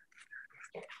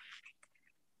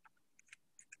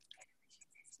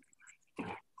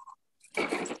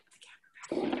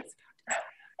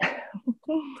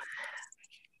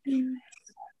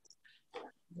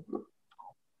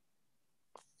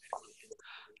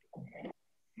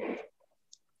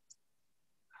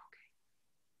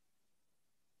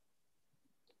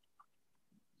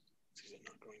 Is it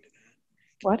not going to that?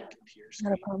 What?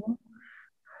 Not a problem.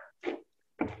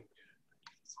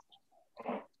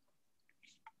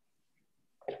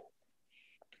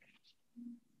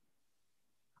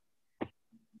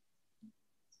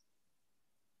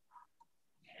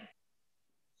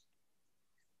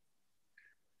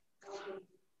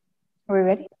 Are we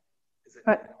ready?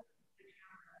 What?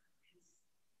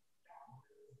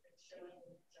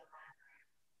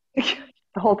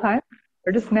 The whole time?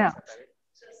 Or just now?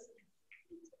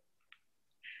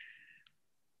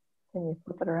 Can you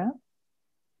flip it around?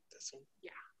 This one?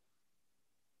 Yeah.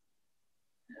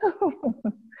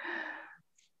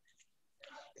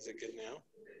 Is it good now?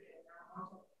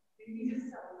 It's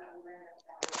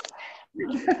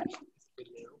good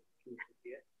now. Can you see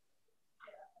it?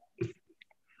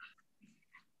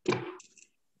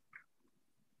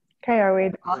 Okay, are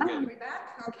we on? Are we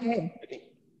back? Okay. I think.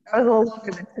 That was a little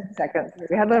longer than 10 seconds.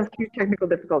 We had a few technical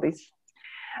difficulties.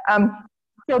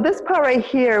 So this part right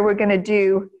here, we're going to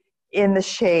do in the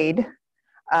shade.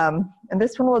 And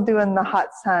this one we'll do in the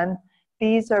hot sun.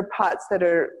 These are pots that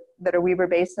are Weaver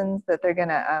basins that they're going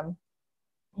to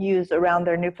use around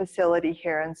their new facility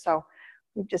here. And so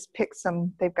we've just picked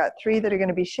some. They've got 3 that are going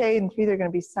to be shade and 3 that are going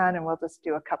to be sun, and we'll just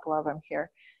do a couple of them here.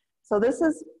 So this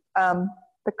is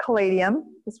the caladium.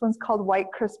 This one's called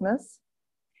White Christmas.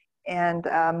 And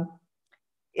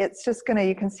it's just going to,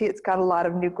 you can see it's got a lot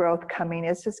of new growth coming.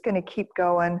 It's just going to keep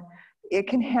going. It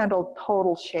can handle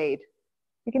total shade.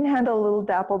 It can handle a little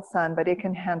dappled sun, but it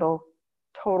can handle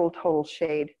total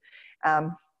shade.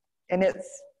 And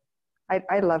it's,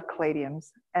 I love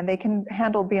caladiums. And they can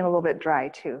handle being a little bit dry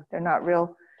too. They're not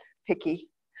real picky.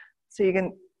 So you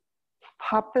can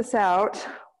pop this out.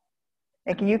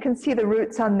 And you can see the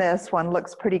roots on this one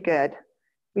looks pretty good.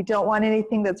 We don't want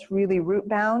anything that's really root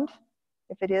bound.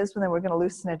 If it is, then we're going to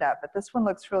loosen it up. But this one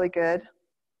looks really good.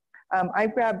 I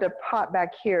grabbed a pot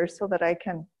back here so that I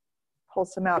can pull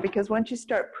some out, because once you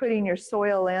start putting your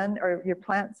soil in or your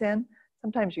plants in,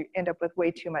 sometimes you end up with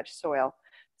way too much soil.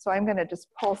 So I'm going to just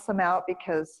pull some out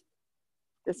because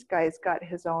this guy's got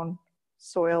his own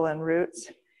soil and roots.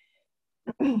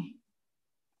 And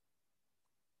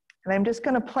I'm just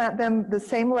going to plant them the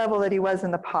same level that he was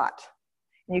in the pot.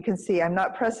 And you can see I'm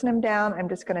not pressing him down. I'm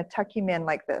just going to tuck him in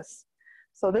like this.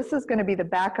 So this is going to be the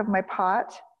back of my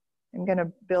pot. I'm going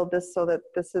to build this so that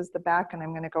this is the back, and I'm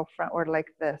going to go frontward like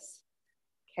this.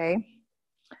 Okay.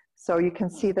 So you can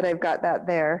see that I've got that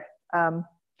there.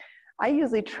 I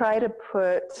usually try to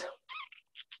put,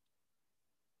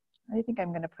 I think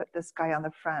I'm going to put this guy on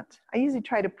the front. I usually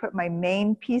try to put my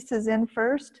main pieces in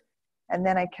first, and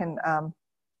then I can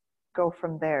go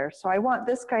from there. So I want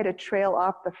this guy to trail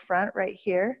off the front right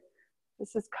here.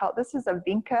 This is a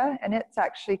vinca, and it's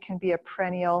actually can be a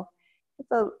perennial. It's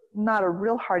not a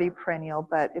real hardy perennial,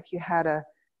 but if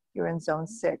you're in zone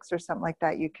 6 or something like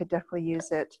that, you could definitely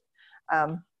use it.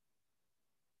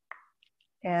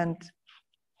 And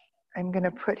I'm going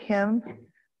to put him,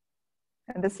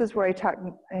 and this is where I talk,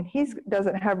 and he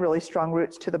doesn't have really strong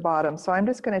roots to the bottom, so I'm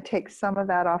just going to take some of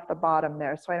that off the bottom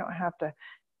there so I don't have to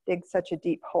dig such a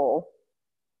deep hole.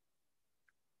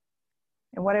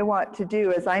 And what I want to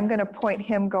do is I'm going to point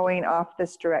him going off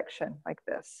this direction like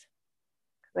this.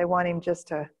 I want him just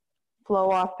to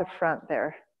flow off the front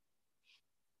there.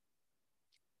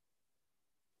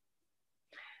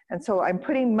 And so I'm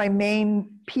putting my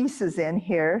main pieces in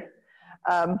here.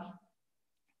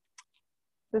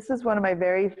 This is one of my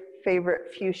very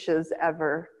favorite fuchsias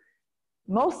ever,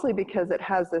 mostly because it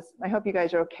has this, I hope you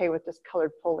guys are okay with this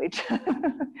colored foliage.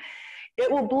 It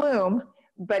will bloom,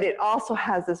 but it also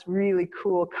has this really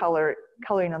cool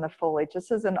coloring on the foliage.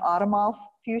 This is an autumnal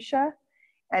fuchsia,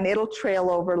 and it'll trail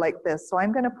over like this. So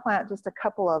I'm going to plant just a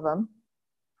couple of them.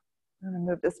 I'm going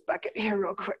to move this bucket here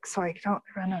real quick so I don't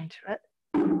run into it.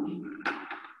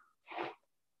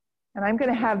 And I'm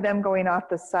going to have them going off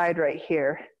the side right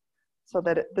here so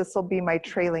that this will be my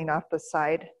trailing off the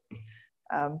side.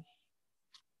 And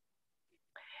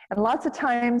lots of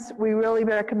times we really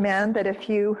recommend that if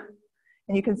you,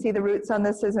 and you can see the roots on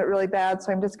this isn't really bad,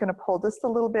 so I'm just going to pull just a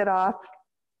little bit off.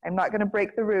 I'm not going to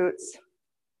break the roots.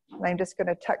 And I'm just going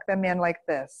to tuck them in like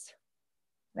this.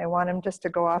 And I want them just to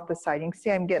go off the side. You can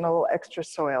see I'm getting a little extra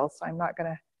soil, so I'm not going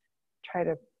to try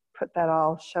to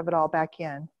shove it all back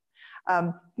in.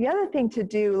 The other thing to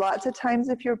do lots of times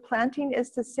if you're planting is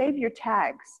to save your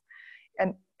tags.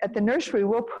 And at the nursery,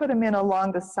 we'll put them in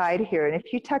along the side here. And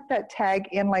if you tuck that tag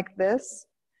in like this,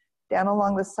 down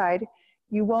along the side,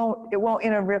 it won't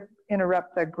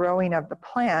interrupt the growing of the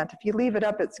plant. If you leave it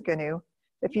up, it's going to.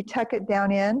 If you tuck it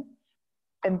down in,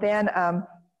 and then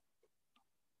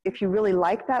if you really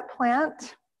like that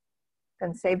plant,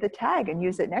 then save the tag and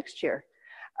use it next year.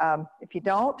 If you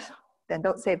don't, then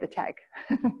don't save the tag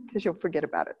because you'll forget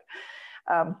about it.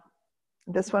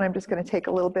 This one I'm just going to take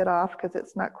a little bit off because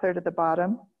it's not clear to the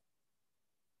bottom.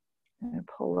 And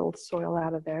pull a little soil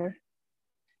out of there.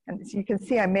 And so you can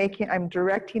see I'm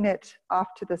directing it off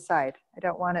to the side. I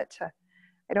don't want it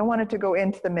to go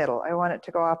into the middle. I want it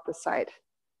to go off the side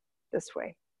this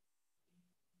way.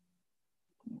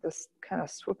 Just kind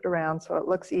of swoop it around so it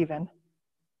looks even.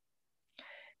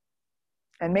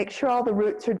 And make sure all the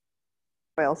roots are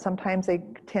soil. Sometimes they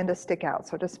tend to stick out,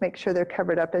 so just make sure they're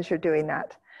covered up as you're doing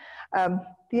that.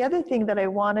 The other thing that I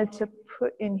wanted to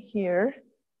put in here,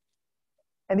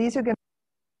 and these are going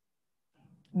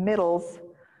to, middles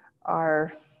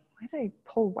are, why did I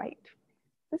pull white?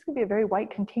 This could be a very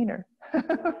white container.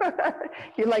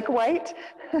 You like white?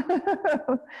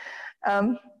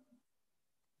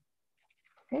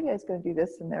 Maybe I was going to do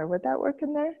this in there. Would that work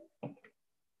in there?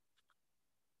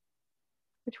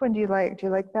 Which one do you like? Do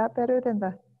you like that better than the?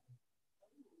 Yeah,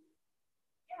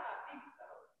 I think so.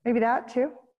 Maybe that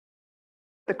too?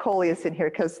 The coleus in here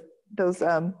because those,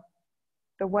 the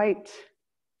white,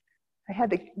 I had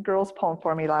the girls pulling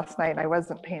for me last night and I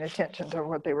wasn't paying attention to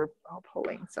what they were all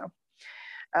pulling. So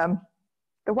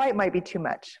the white might be too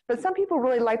much, but some people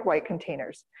really like white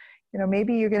containers. You know,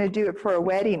 maybe you're going to do it for a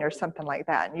wedding or something like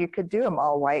that. And you could do them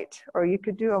all white or you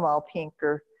could do them all pink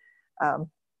or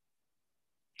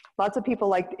lots of people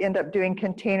like to end up doing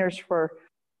containers for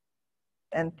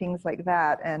and things like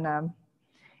that. And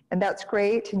that's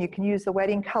great. And you can use the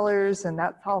wedding colors and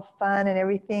that's all fun and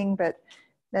everything. But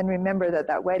then remember that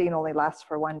that wedding only lasts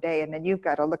for one day and then you've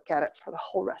got to look at it for the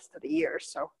whole rest of the year.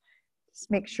 So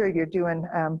just make sure you're doing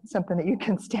something that you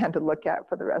can stand to look at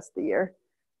for the rest of the year.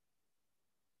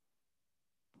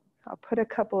 I'll put a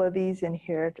couple of these in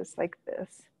here just like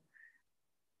this.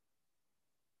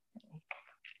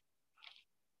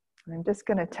 I'm just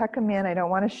going to tuck them in. I don't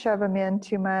want to shove them in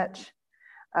too much.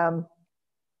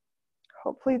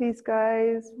 Hopefully these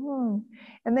guys,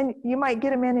 and then you might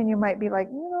get them in and you might be like,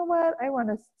 you know what, I want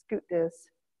to scoot this.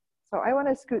 So I want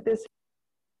to scoot this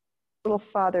a little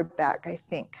farther back, I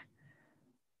think.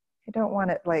 I don't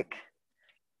want it like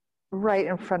right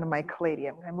in front of my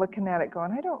caladium. I'm looking at it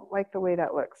going, I don't like the way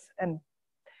that looks. And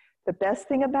the best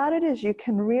thing about it is you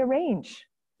can rearrange.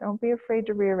 Don't be afraid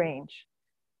to rearrange.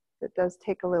 It does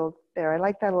take a little there. I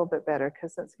like that a little bit better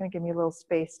because that's going to give me a little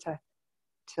space to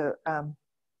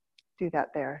do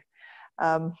that there.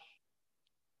 The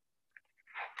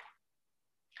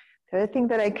other thing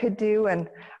that I could do, and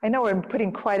I know I'm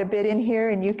putting quite a bit in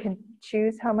here, and you can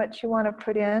choose how much you want to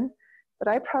put in, but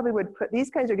I probably would put, these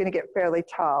guys are going to get fairly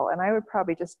tall, and I would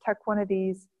probably just tuck one of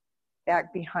these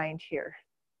back behind here.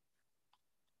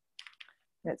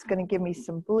 And it's going to give me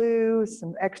some blue,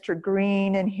 some extra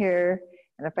green in here,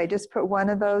 and if I just put one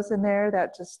of those in there,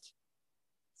 that just,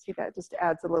 see, that just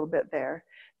adds a little bit there.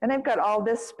 Then I've got all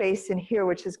this space in here,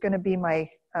 which is going to be my,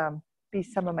 be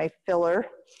some of my filler.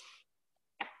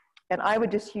 And I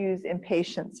would just use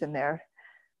impatiens in there.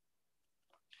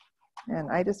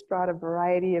 And I just brought a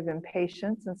variety of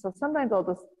impatiens. And so sometimes I'll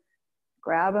just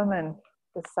grab them and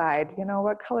decide, you know,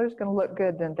 what color is going to look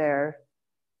good in there.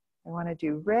 I want to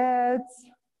do reds.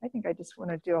 I think I just want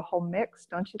to do a whole mix,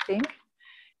 don't you think? It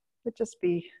would just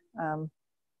be,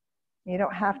 you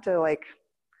don't have to like,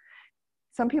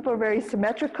 some people are very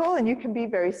symmetrical and you can be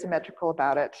very symmetrical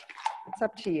about it. It's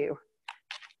up to you.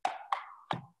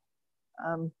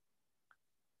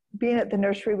 Being at the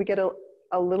nursery, we get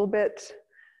a little bit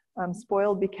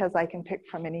spoiled because I can pick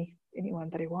from anyone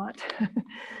that I want.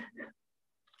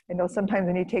 I know sometimes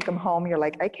when you take them home, you're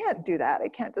like, I can't do that. I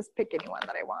can't just pick anyone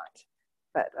that I want.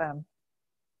 But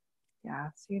yeah,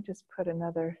 so you just put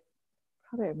another,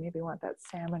 probably I maybe want that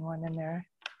salmon one in there.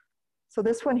 So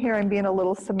this one here, I'm being a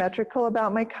little symmetrical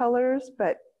about my colors,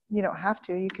 but you don't have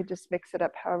to. You could just mix it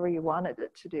up however you wanted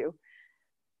it to do.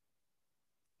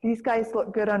 These guys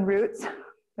look good on roots.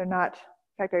 They're not,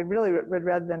 in fact, I really would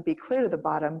rather them be clear to the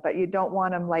bottom, but you don't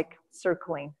want them like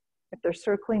circling. If they're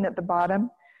circling at the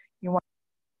bottom, you want,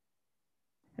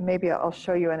 and maybe I'll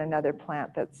show you in another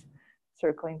plant that's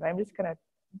circling, but I'm just gonna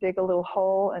dig a little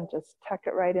hole and just tuck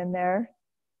it right in there.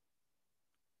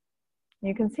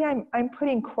 You can see I'm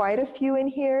putting quite a few in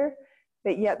here,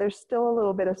 but yet there's still a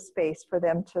little bit of space for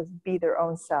them to be their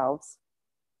own selves.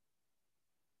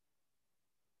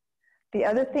 The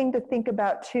other thing to think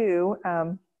about too,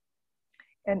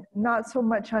 and not so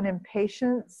much on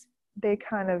impatiens, they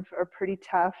kind of are pretty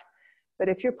tough, but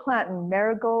if you're planting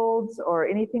marigolds or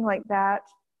anything like that,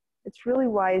 it's really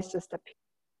wise just to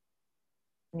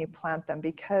when you plant them,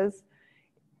 because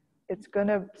it's going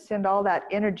to send all that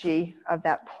energy of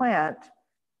that plant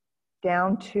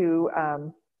down to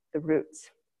the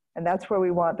roots. And that's where we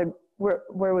want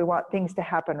where we want things to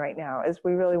happen right now, is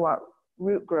we really want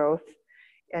root growth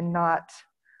and not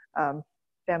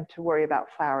them to worry about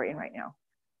flowering right now.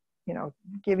 You know,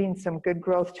 giving some good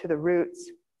growth to the roots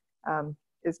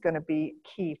is going to be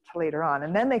key to later on,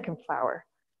 and then they can flower.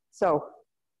 So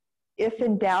if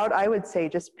in doubt, I would say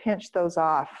just pinch those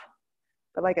off.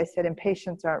 But like I said,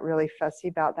 impatiens aren't really fussy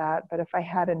about that. But if I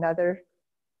had another,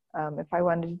 if I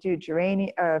wanted to do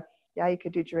geranium, yeah, you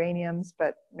could do geraniums,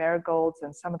 but marigolds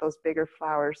and some of those bigger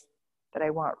flowers that I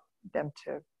want them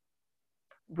to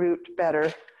root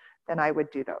better, then I would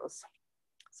do those.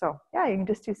 So yeah, you can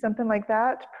just do something like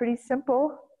that, pretty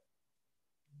simple.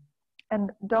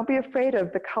 And don't be afraid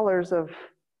of the colors of,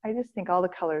 I just think all the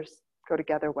colors go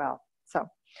together well. So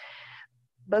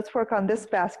let's work on this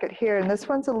basket here. And this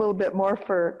one's a little bit more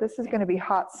for, this is gonna be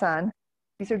hot sun.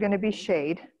 These are gonna be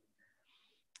shade.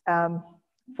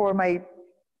 For my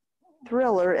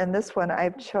thriller, and this one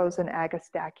I've chosen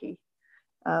Agastaki.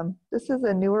 This is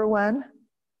a newer one,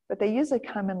 but they usually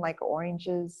come in like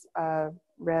oranges,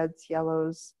 reds,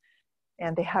 yellows,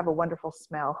 and they have a wonderful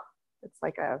smell. It's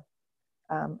like a,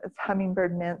 it's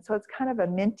hummingbird mint, so it's kind of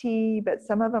a minty, but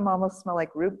some of them almost smell like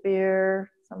root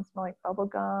beer, some smell like bubble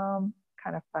gum,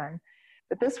 kind of fun.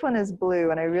 But this one is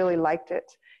blue, and I really liked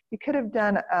it. You could have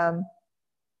done,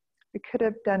 we could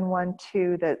have done one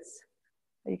too that's,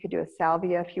 you could do a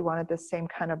salvia if you wanted the same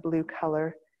kind of blue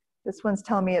color. This one's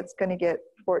telling me it's going to get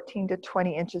 14 to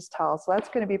 20 inches tall, so that's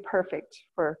going to be perfect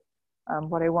for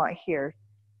what I want here.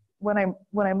 When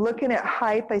I'm looking at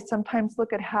height, I sometimes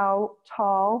look at how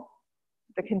tall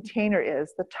the container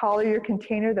is. The taller your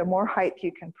container, the more height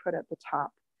you can put at the top.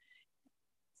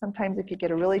 Sometimes if you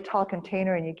get a really tall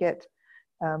container and you get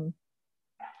a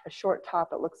short top,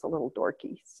 it looks a little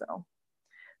dorky.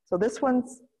 So this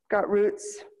one's got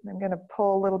roots. I'm going to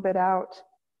pull a little bit out.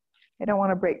 I don't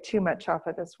want to break too much off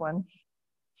of this one.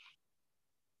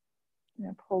 I'm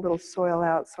going to pull a little soil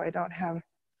out so I don't have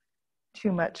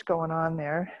too much going on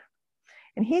there.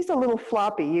 And he's a little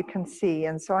floppy, you can see.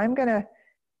 And so I'm going to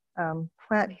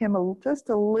plant him just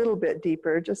a little bit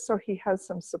deeper, just so he has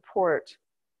some support.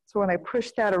 So when I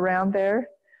push that around there,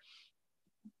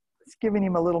 it's giving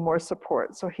him a little more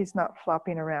support so he's not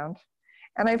flopping around.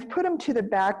 And I've put him to the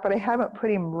back, but I haven't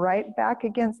put him right back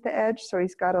against the edge, so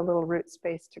he's got a little root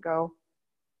space to go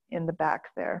in the back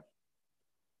there.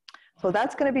 So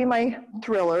that's going to be my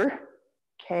thriller,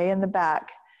 okay, in the back.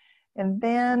 And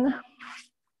then,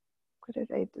 what did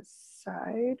I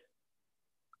decide?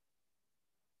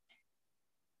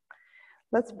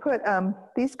 Let's put,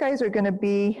 these guys are going to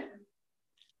be,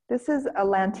 this is a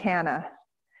lantana.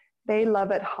 They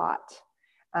love it hot.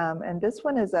 And this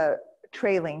one is a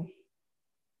trailing.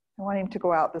 I want him to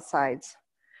go out the sides.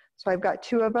 So I've got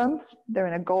two of them. They're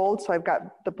in a gold. So I've got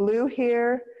the blue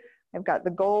here. I've got the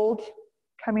gold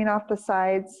coming off the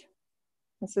sides.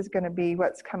 This is going to be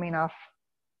what's coming off.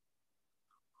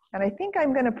 And I think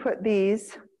I'm going to put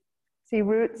these, see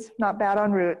roots, not bad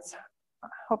on roots.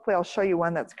 Hopefully I'll show you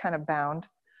one that's kind of bound.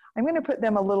 I'm going to put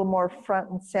them a little more front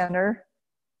and center,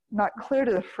 not clear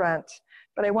to the front,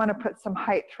 but I want to put some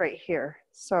height right here.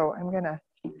 So I'm going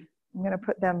to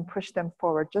put them, push them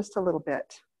forward just a little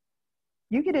bit.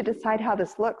 You get to decide how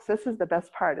this looks. This is the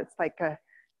best part. It's like a,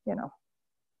 you know,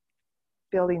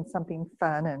 building something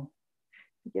fun, and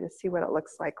you get to see what it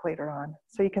looks like later on.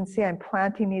 So you can see I'm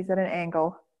planting these at an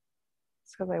angle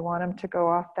because I want them to go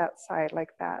off that side like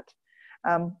that.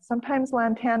 Sometimes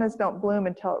lantanas don't bloom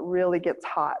until it really gets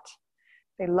hot.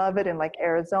 They love it in like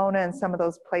Arizona and some of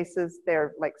those places.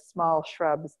 They're like small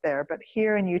shrubs there, but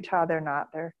here in Utah they're not.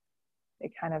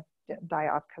 They kind of die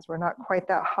off because we're not quite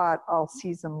that hot all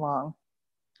season long.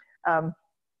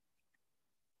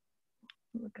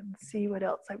 Look and see what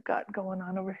else I've got going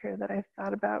on over here that I've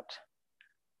thought about.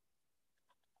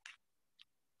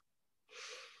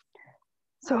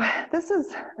 So this is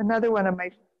another one of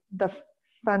the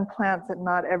fun plants that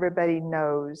not everybody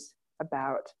knows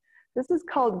about. This is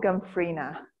called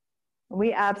gomphrena.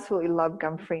 We absolutely love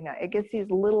gomphrena. It gets these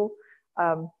little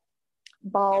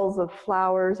balls of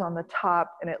flowers on the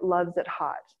top, and it loves it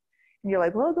hot. And you're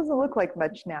like, well, it doesn't look like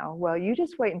much now. Well, you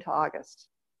just wait until August.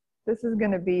 This is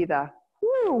going to be the,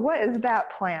 whoo, what is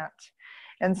that plant?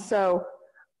 And so,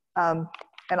 and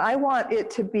I want it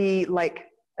to be like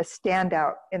a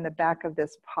standout in the back of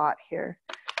this pot here.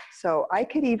 So I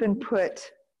could even put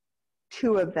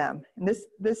two of them. And this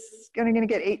is going to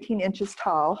get 18 inches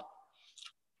tall.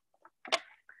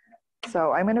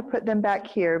 So I'm going to put them back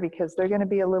here because they're going to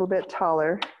be a little bit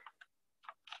taller.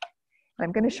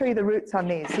 I'm going to show you the roots on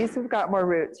these. These have got more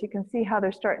roots. You can see how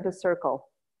they're starting to circle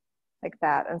like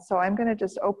that. And so I'm going to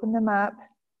just open them up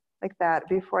like that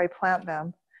before I plant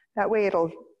them. That way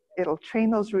it'll train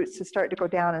those roots to start to go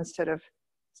down instead of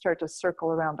start to circle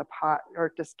around the pot,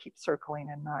 or just keep circling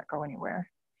and not go anywhere.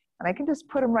 And I can just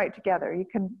put them right together. You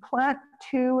can plant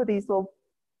two of these little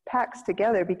packs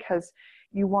together because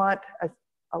you want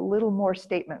a little more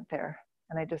statement there.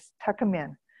 And I just tuck them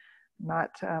in,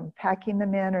 not packing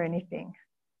them in or anything.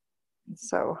 And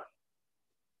so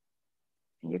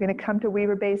you're going to come to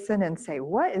Weaver Basin and say,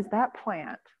 what is that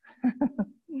plant?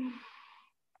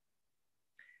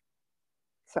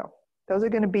 So those are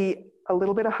going to be a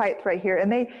little bit of height right here.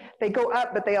 And they go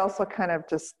up, but they also kind of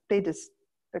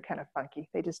they're kind of funky.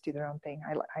 They just do their own thing.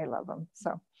 I love them.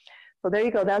 So there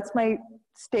you go. That's my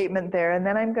statement there. And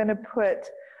then I'm going to put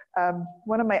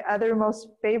one of my other most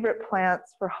favorite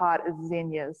plants for hot is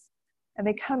zinnias. And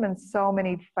they come in so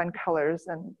many fun colors.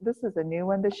 And this is a new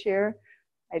one this year.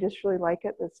 I just really like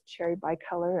it, this cherry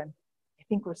bicolor. And I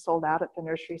think we're sold out at the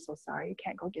nursery, so sorry, you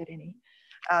can't go get any.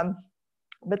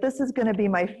 But this is going to be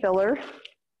my filler.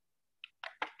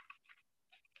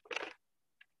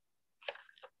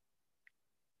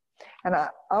 And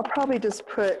I'll probably just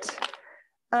put,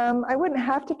 I wouldn't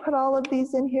have to put all of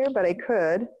these in here, but I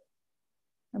could.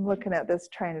 I'm looking at this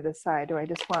trying to decide, do I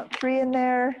just want 3 in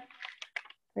there?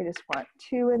 I just want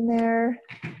 2 in there.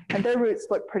 And their roots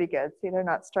look pretty good. See, they're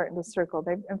not starting to circle.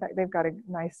 In fact, they've got a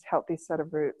nice, healthy set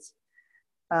of roots.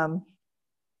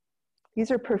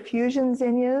 These are perfusion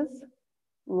zinnias.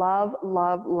 Love,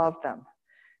 love, love them.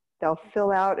 They'll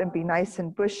fill out and be nice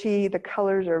and bushy. The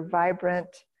colors are vibrant.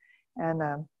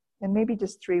 And maybe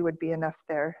just 3 would be enough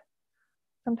there.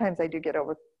 Sometimes I do get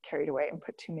carried away and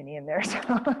put too many in there. So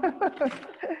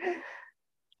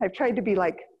I've tried to be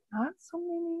like, not so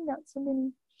many, not so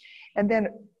many. And then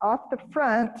off the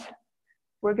front,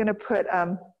 we're going to put,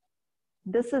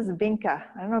 this is vinca.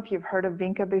 I don't know if you've heard of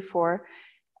vinca before.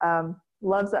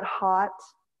 Loves it hot,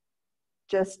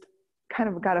 just kind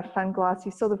of got a fun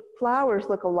glossy. So the flowers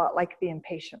look a lot like the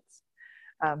impatiens.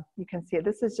 You can see it.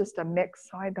 This is just a mix,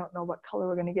 so I don't know what color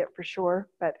we're going to get for sure,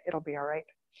 but it'll be all right.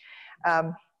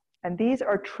 And these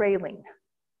are trailing.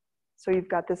 So you've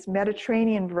got this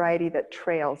Mediterranean variety that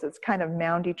trails. It's kind of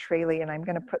moundy, traily, and I'm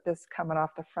going to put this coming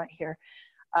off the front here.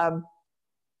 So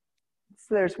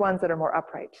there's ones that are more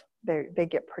upright. They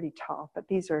get pretty tall, but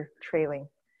these are trailing.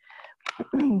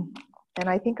 And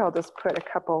I think I'll just put a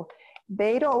couple.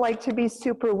 They don't like to be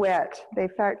super wet. In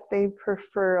fact, they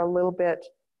prefer a little bit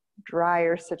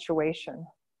drier situation.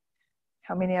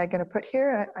 How many am I going to put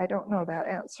here? I don't know that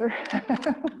answer.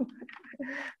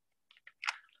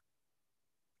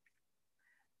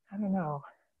 I don't know.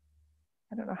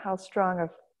 I don't know how strong of,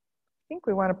 I think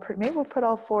we want to put, maybe we'll put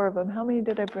all 4 of them. How many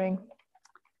did I bring?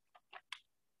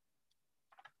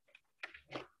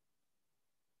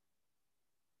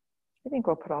 I think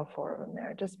we'll put all 4 of them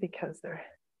there just because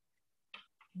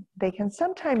they can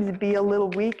sometimes be a little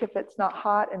weak if it's not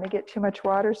hot and they get too much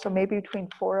water. So maybe between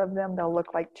 4 of them, they'll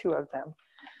look like 2 of them.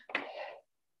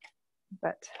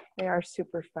 But they are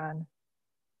super fun.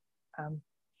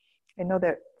 I know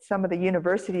that some of the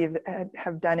university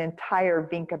have done entire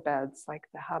vinca beds, like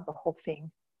they have the whole thing,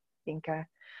 vinca.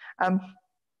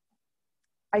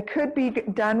 I could be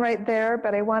done right there,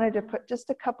 but I wanted to put just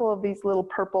a couple of these little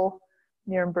purple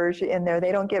Nurembergia in there.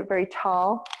 They don't get very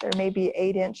tall. They're maybe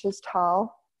 8 inches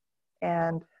tall.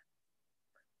 And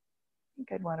I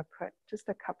think I'd want to put just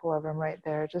a couple of them right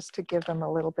there, just to give them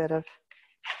a little bit of.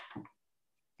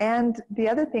 And the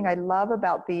other thing I love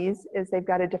about these is they've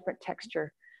got a different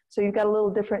texture. So you've got a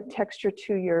little different texture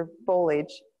to your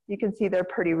foliage. You can see they're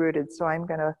pretty rooted, so I'm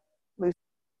gonna loosen.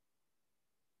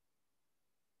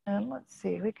 And let's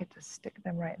see, we could just stick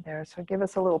them right there. So give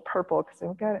us a little purple, because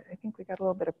I think we got a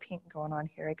little bit of pink going on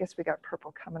here. I guess we got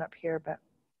purple coming up here, but.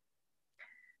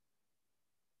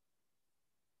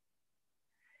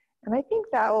 And I think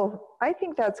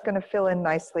that's gonna fill in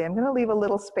nicely. I'm gonna leave a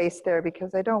little space there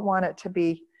because I don't want it to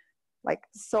be like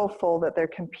so full that they're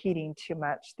competing too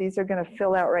much. These are gonna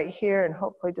fill out right here and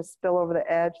hopefully just spill over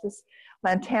the edge. This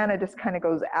lantana just kind of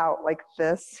goes out like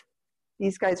this.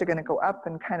 These guys are gonna go up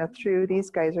and kind of through. These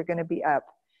guys are gonna be up.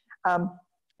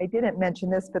 I didn't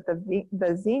mention this, but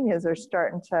the zinnias are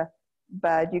starting to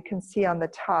bud. You can see on the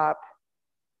top,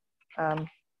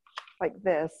 like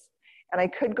this. And I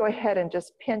could go ahead and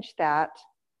just pinch that.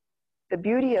 The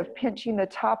beauty of pinching the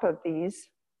top of these,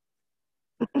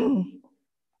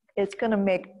 it's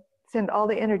gonna send all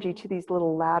the energy to these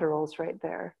little laterals right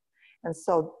there. And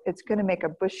so it's gonna make a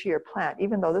bushier plant,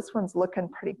 even though this one's looking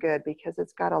pretty good because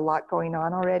it's got a lot going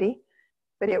on already,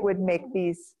 but it would make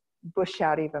these bush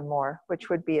out even more, which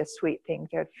would be a sweet thing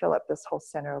to fill up this whole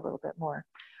center a little bit more.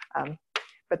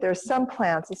 But there's some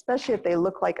plants, especially if they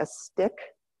look like a stick.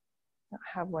 I don't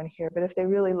have one here, but if they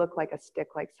really look like a stick,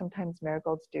 like sometimes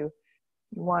marigolds do,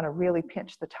 you wanna really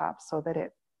pinch the top so that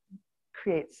it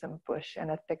create some bush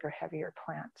and a thicker, heavier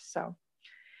plant. So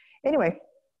anyway,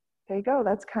 there you go.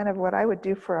 That's kind of what I would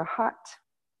do for a hot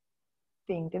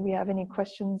thing. Did we have any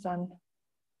questions on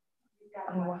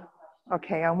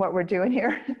what we're doing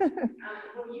here?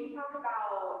 When you talk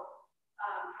about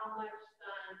how much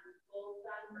sun, full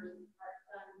sun versus part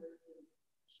sun versus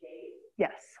shade?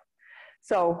 Yes.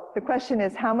 So the question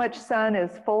is how much sun is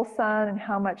full sun and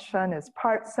how much sun is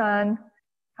part sun,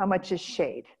 how much is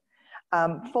shade?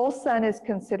 Full sun is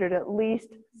considered at least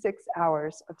 6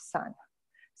 hours of sun.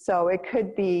 So it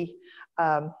could be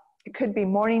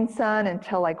morning sun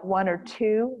until like 1 or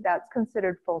 2. That's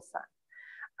considered full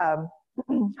sun.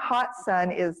 Hot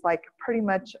sun is like pretty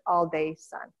much all day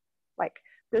sun. Like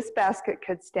this basket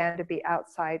could stand to be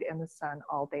outside in the sun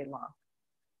all day long,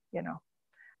 you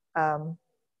know.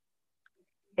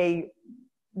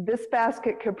 This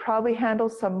basket could probably handle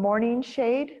some morning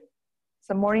shade,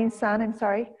 some morning sun, I'm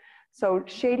sorry. So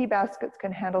shady baskets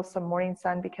can handle some morning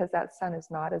sun because that sun is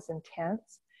not as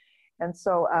intense. And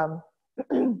so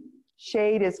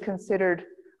shade is considered,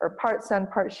 or part sun,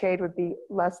 part shade would be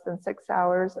less than 6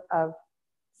 hours of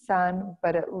sun,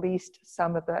 but at least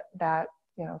some of that,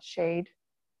 you know, shade,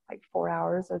 like 4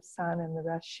 hours of sun and the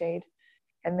rest shade.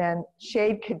 And then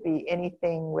shade could be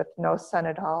anything with no sun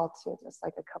at all to just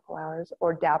like a couple hours,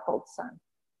 or dappled sun.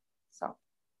 So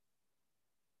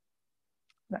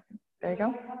there you go.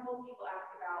 A couple of people ask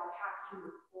about packaging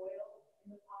the soil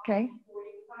in the pot. Okay. Before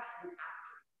you plant and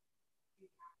after you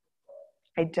pack the soil.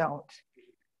 I don't.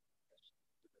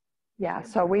 Yeah,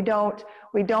 so we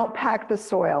don't pack the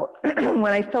soil. When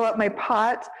I fill up my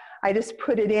pot, I just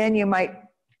put it in. You might,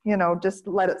 you know, just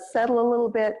let it settle a little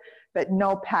bit, but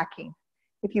no packing.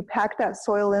 If you pack that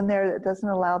soil in there, that doesn't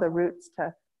allow the roots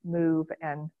to move.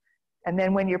 And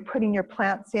then when you're putting your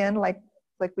plants in, like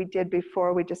we did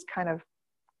before, we just kind of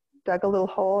dug a little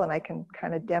hole, and I can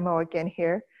kind of demo again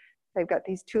here. I've got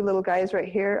these 2 little guys right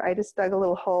here. I just dug a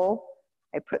little hole,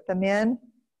 I put them in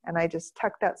and I just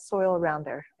tuck that soil around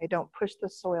there. I don't push the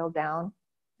soil down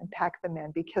and pack them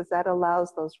in because that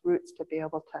allows those roots to be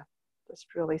able to just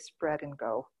really spread and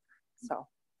go. So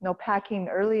no packing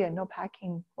early and no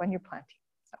packing when you're planting.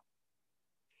 So.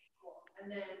 Cool.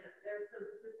 And then there's some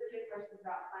specific questions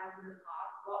about plants in the top.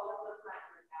 What was the plant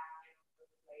in the back?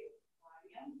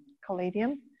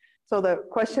 Caladium. So the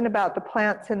question about the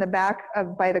plants in the back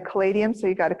by the caladium. So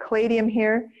you got a caladium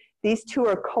here. These two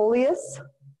are coleus,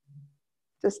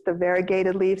 just the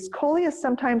variegated leaves. Coleus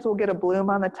sometimes will get a bloom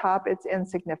on the top. It's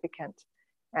insignificant.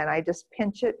 And I just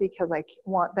pinch it because I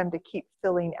want them to keep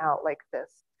filling out like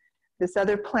this. This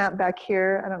other plant back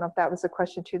here, I don't know if that was a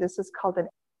question too. This is called an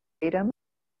atom.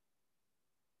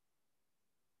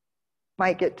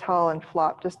 Might get tall and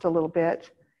flop just a little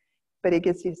bit, but it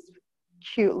gets these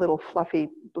cute little fluffy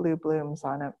blue blooms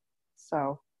on it.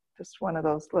 So just one of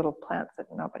those little plants that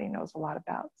nobody knows a lot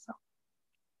about. So,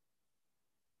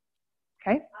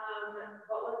 okay.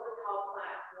 What was the tall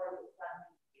plant for the sun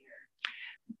container?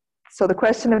 So the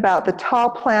question about the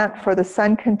tall plant for the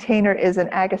sun container is an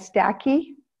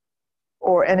agastache,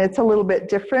 and it's a little bit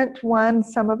different one.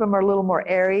 Some of them are a little more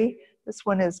airy. This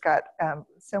one has got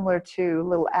similar to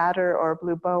little adder or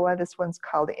blue boa. This one's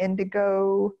called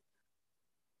indigo.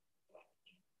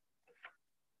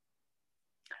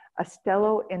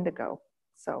 Astello indigo,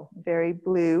 so very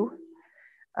blue.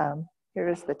 Here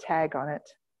is the tag on it.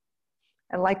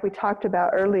 And like we talked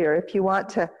about earlier, if you want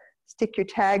to stick your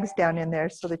tags down in there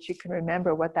so that you can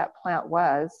remember what that plant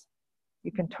was,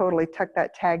 you can totally tuck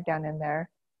that tag down in there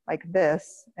like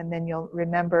this, and then you'll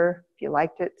remember if you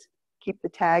liked it, keep the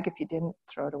tag. If you didn't,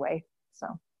 throw it away. So.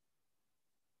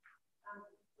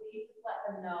 Please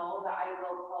let them know that I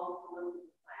will post a list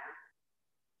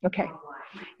of plants. Okay. Online.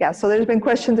 Yeah, so there's been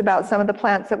questions about some of the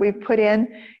plants that we've put in,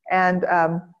 and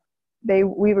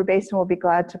Weaver Basin will be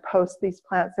glad to post these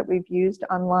plants that we've used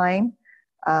online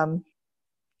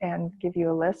and give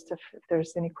you a list if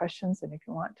there's any questions, and if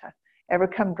you want to ever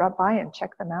come drop by and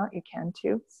check them out, you can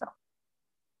too. So.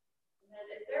 And then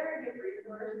is there a good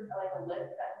resource, like a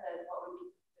list that says what would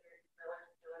be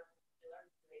considered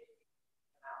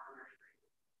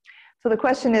So the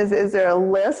question is there a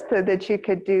list that you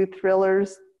could do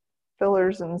thrillers,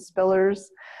 fillers, and spillers?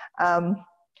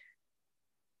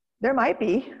 There might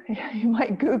be. You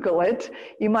might Google it.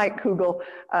 You might Google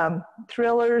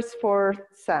thrillers for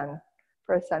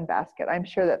a sun basket. I'm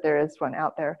sure that there is one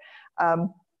out there.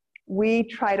 We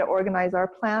try to organize our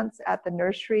plants at the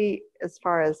nursery as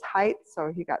far as height.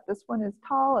 So you got this one is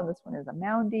tall, and this one is a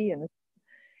moundy, and this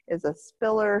is a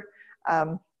spiller.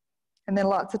 And then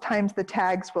lots of times the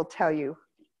tags will tell you,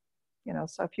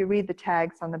 so if you read the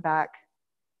tags on the back,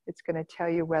 it's going to tell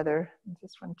you whether, is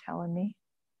this one telling me?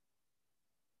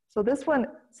 So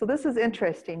this is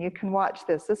interesting. You can watch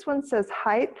this. This one says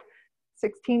height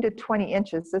 16 to 20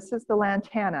 inches. This is the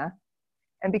lantana.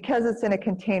 And because it's in a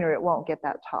container, it won't get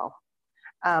that tall.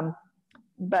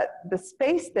 But the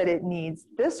space that it needs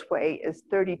this way is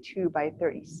 32 by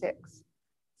 36.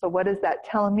 So what is that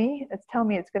telling me? It's telling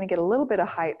me it's going to get a little bit of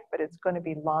height, but it's going to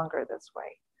be longer this way.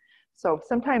 So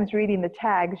sometimes reading the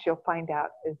tags, you'll find out,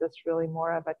 is this really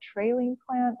more of a trailing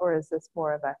plant, or is this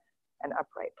more of an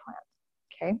upright plant?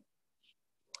 Okay.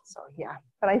 So yeah,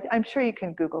 but I'm sure you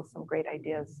can Google some great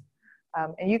ideas.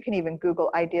 And you can even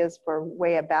Google ideas for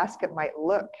way a basket might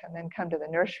look, and then come to the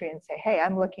nursery and say, hey,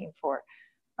 I'm looking for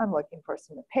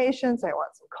some impatiens, I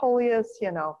want some coleus,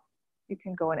 you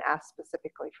can go and ask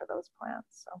specifically for those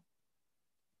plants. So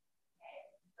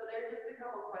there's just a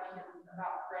couple questions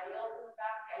about perennials in the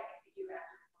back. I think you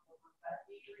answered a couple of them, but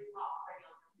do you repot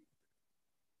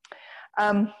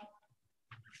perennials?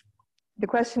 The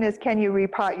question is, can you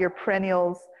repot your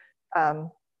perennials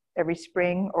every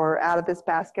spring or out of this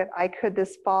basket? I could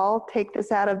this fall take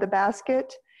this out of the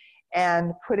basket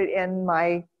and put it in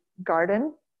my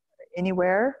garden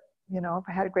anywhere. If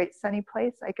I had a great sunny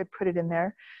place, I could put it in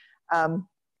there.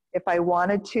 If I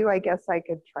wanted to, I guess I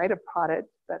could try to pot it,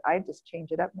 but I just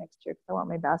change it up next year because I want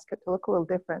my basket to look a little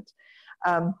different.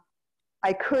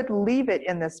 I could leave it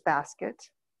in this basket.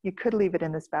 You could leave it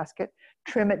in this basket,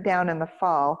 trim it down in the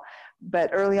fall. But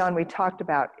early on we talked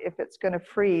about if it's going to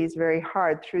freeze very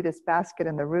hard through this basket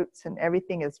and the roots and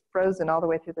everything is frozen all the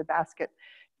way through the basket,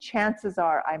 chances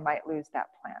are I might lose that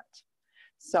plant.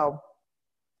 So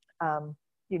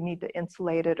you need to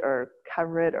insulate it or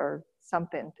cover it or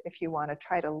something if you want to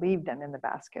try to leave them in the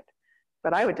basket.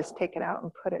 But I would just take it out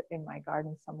and put it in my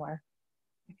garden somewhere.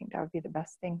 I think that would be the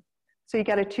best thing. So you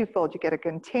got a twofold. You get a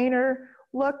container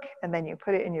look, and then you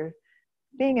put it in your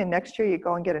thing, and next year you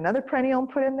go and get another perennial and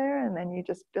put in there, and then you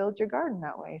just build your garden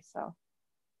that way. So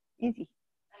easy.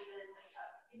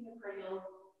 And then the perennials,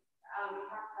 we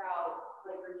talked about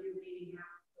like rejuvenating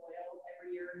half the soil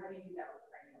every year. How do you do that with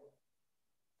perennials?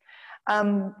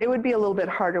 It would be a little bit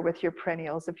harder with your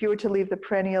perennials. If you were to leave the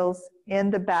perennials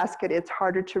in the basket, it's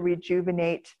harder to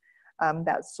rejuvenate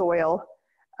that soil.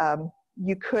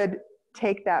 You could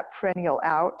take that perennial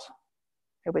out.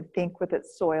 I would think with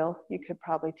its soil, you could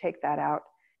probably take that out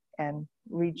and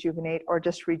rejuvenate, or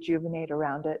just rejuvenate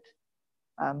around it.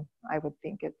 I would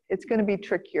think it's going to be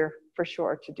trickier for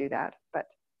sure to do that, but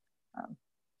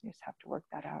you just have to work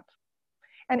that out.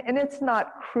 And it's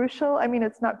not crucial. I mean,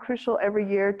 it's not crucial every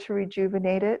year to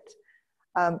rejuvenate it.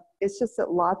 It's just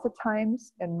that lots of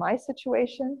times in my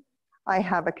situation, I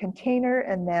have a container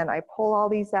and then I pull all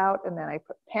these out and then I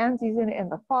put pansies in it in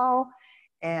the fall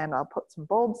and I'll put some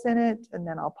bulbs in it and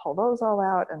then I'll pull those all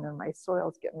out and then my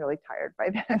soil's getting really tired by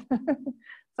then.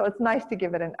 So it's nice to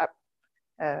give it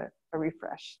a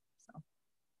refresh. So.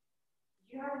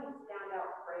 Do you have any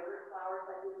standout fragrant flowers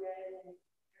that you get?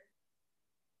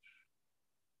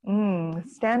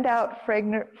 Standout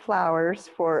fragrant flowers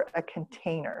for a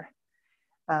container.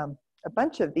 A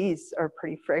bunch of these are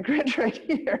pretty fragrant right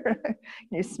here.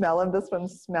 You smell them. This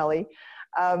one's smelly.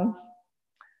 Trying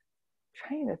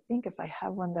to think if I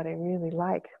have one that I really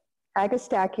like.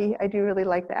 Agastache. I do really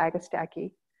like the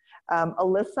Agastache.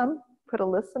 Alyssum. Put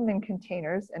alyssum in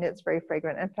containers, and it's very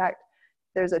fragrant. In fact,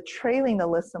 there's a trailing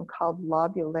alyssum called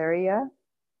Lobularia.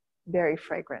 Very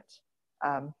fragrant.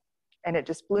 And it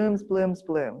just blooms, blooms,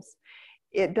 blooms.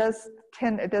 It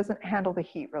doesn't handle the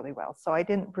heat really well. So I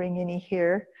didn't bring any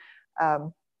here,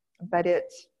 but it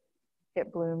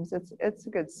blooms. It's a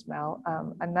good smell.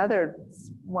 Another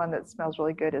one that smells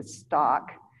really good is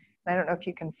stock. And I don't know if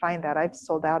you can find that. I've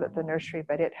sold out at the nursery,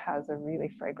 but it has a really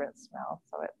fragrant smell.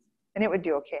 And it would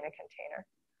do okay in a container.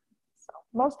 So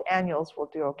most annuals will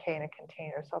do okay in a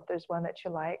container. So if there's one that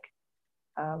you like.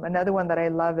 Another one that I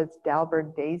love is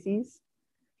Dalberg daisies.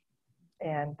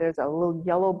 And there's a little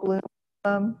yellow bloom.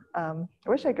 I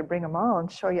wish I could bring them all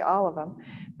and show you all of them,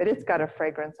 but it's got a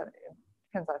fragrance, and it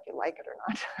depends on if you like it or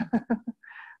not.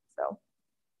 So.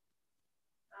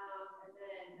 And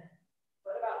then,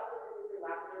 what about specifically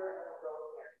lavender or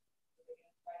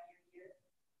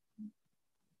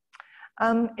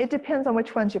rosemary? It depends on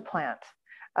which ones you plant.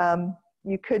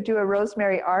 You could do a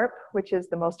rosemary ARP, which is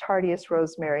the most hardiest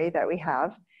rosemary that we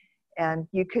have, and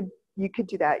you could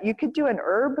do that. You could do an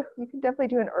herb. You could definitely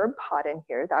do an herb pot in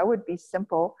here. That would be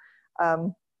simple.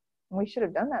 We should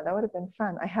have done that. That would have been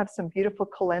fun. I have some beautiful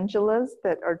calendulas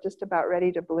that are just about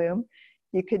ready to bloom.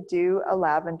 You could do a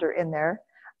lavender in there.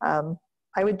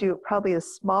 I would do probably a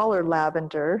smaller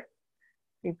lavender.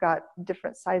 We've got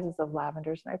different sizes of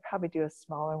lavenders, and I'd probably do a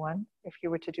smaller one if you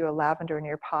were to do a lavender in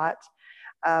your pot.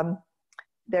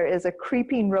 There is a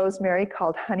creeping rosemary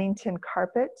called Huntington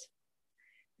carpet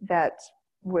that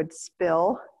would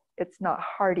spill. It's not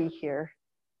hardy here.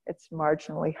 It's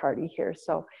marginally hardy here.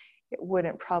 So it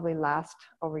wouldn't probably last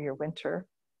over your winter,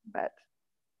 but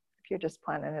if you're just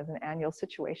planting as an annual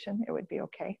situation, it would be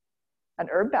okay. An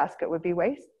herb basket would be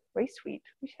way sweet.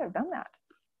 We should have done that.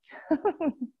 How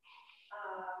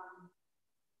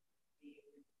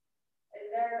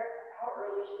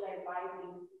early should I buy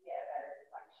things to get a better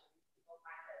selection? People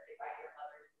find that they buy your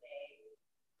Mother's Day,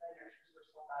 the nurseries were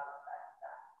sold out of that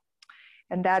stuff.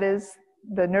 And that is,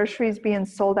 the nurseries being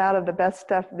sold out of the best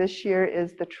stuff this year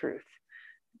is the truth.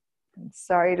 I'm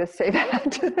sorry to say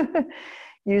that.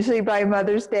 Usually by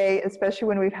Mother's Day, especially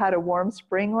when we've had a warm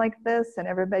spring like this and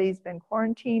everybody's been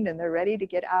quarantined and they're ready to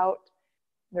get out,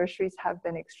 nurseries have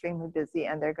been extremely busy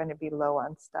and they're going to be low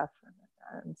on stuff.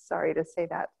 I'm sorry to say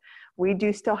that. We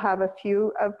do still have a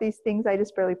few of these things. I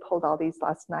just barely pulled all these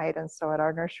last night, and so at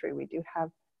our nursery we do have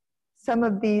some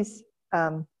of these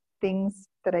things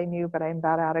that I knew, but I'm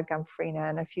about out of Gomphrena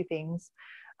and a few things.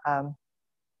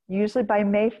 Usually by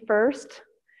May 1st,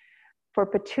 for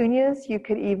petunias, you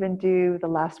could even do the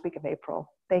last week of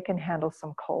April. They can handle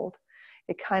some cold.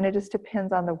 It kind of just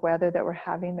depends on the weather that we're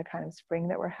having, the kind of spring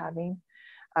that we're having.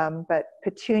 But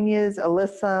petunias,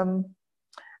 alyssum,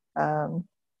 trying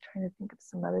to think of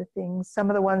some other things. Some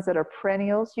of the ones that are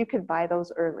perennials, you could buy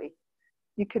those early.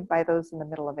 You could buy those in the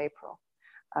middle of April.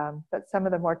 But some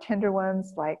of the more tender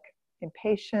ones like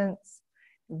impatiens,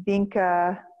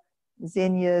 vinca,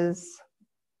 zinnias,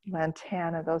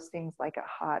 lantana, those things like it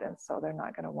hot, and so they're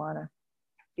not going to want to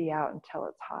be out until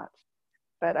it's hot.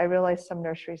 But I realize some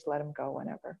nurseries let them go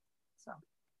whenever. So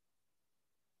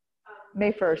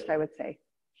May 1st, I would say.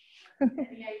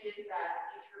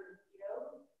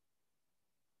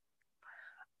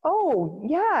 Oh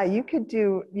yeah, you could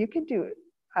do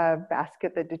a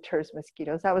basket that deters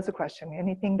mosquitoes. That was the question.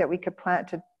 Anything that we could plant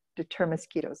to deter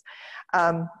mosquitoes.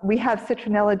 We have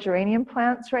citronella geranium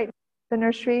plants right in the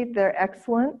nursery. They're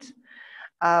excellent.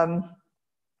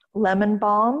 Lemon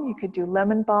balm, you could do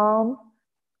lemon balm.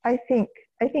 I think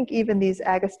even these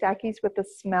agastaches with the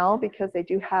smell, because they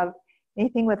do have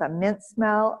anything with a mint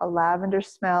smell, a lavender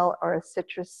smell, or a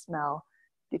citrus smell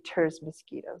deters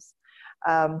mosquitoes.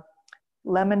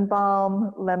 Lemon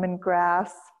balm,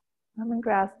 lemongrass.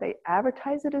 Lemongrass, they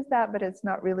advertise it as that, but it's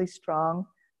not really strong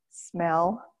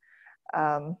smell.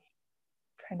 Trying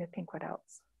to think what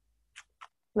else.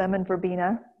 Lemon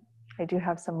verbena. I do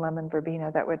have some lemon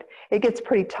verbena that would, it gets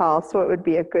pretty tall, so it would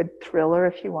be a good thriller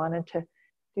if you wanted to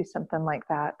do something like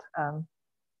that.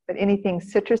 But anything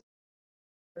citrus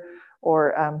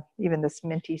or even this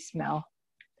minty smell,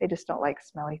 they just don't like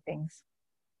smelly things.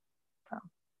 So.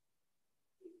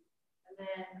 And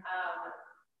then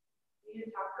you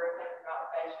did talk for a second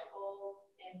about vegetables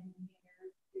and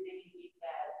containers. Do they need to be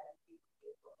fed?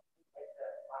 Like the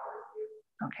flowers do?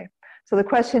 Okay. So the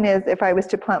question is, if I was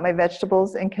to plant my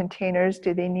vegetables in containers,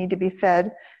 do they need to be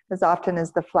fed as often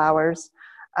as the flowers?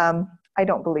 I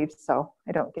don't believe so.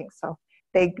 I don't think so.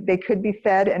 They could be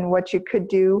fed, and what you could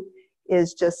do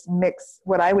is just mix,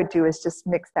 what I would do is just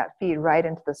mix that feed right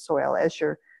into the soil as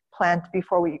you're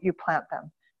before you plant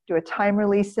them. Do a time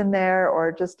release in there,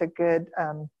 or just a good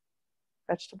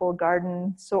vegetable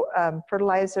garden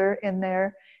fertilizer in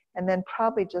there, and then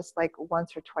probably just like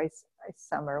once or twice a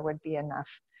summer would be enough.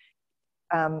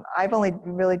 I've only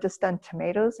really just done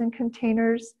tomatoes in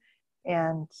containers,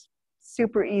 and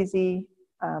super easy.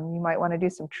 You might want to do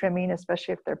some trimming,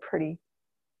 especially if they're pretty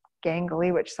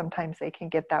gangly, which sometimes they can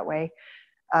get that way,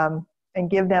 and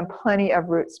give them plenty of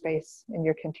root space in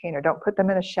your container. Don't put them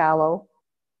in a shallow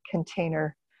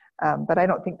container, but I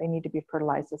don't think they need to be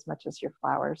fertilized as much as your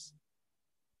flowers.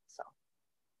 So,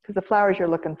 because the flowers, you're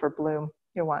looking for bloom.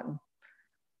 You're wanting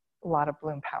a lot of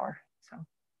bloom power. So.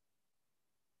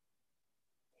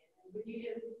 Would you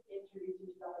just introduce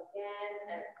yourself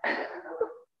again?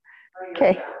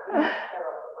 Okay.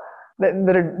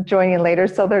 That are joining later.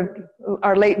 So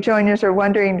our late joiners are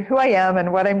wondering who I am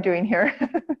and what I'm doing here.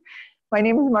 My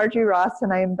name is Marjorie Ross,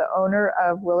 and I am the owner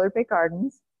of Willard Bay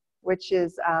Gardens, which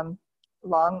is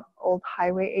along Old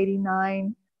Highway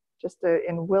 89, just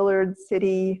in Willard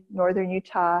City, northern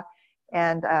Utah,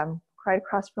 and right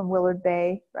across from Willard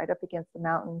Bay, right up against the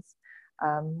mountains.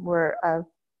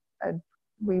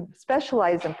 We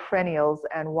specialize in perennials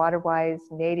and water-wise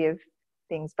native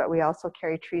things, but we also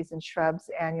carry trees and shrubs,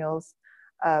 annuals,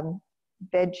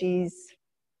 veggies,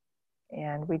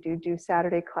 and we do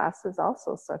Saturday classes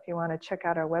also. So if you want to check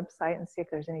out our website and see if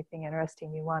there's anything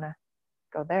interesting you want to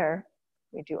go there,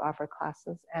 we do offer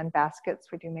classes and baskets.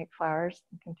 We do make flowers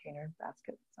and container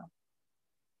baskets. So.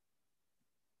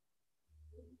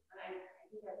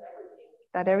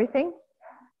 Is that everything?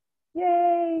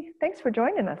 Yay! Thanks for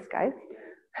joining us, guys.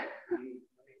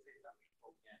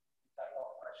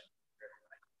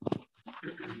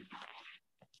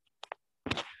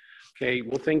 Okay,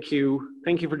 well, thank you.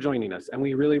 Thank you for joining us. And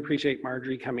we really appreciate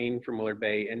Marjorie coming from Willard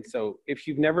Bay. And so if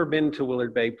you've never been to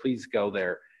Willard Bay, please go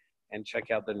there and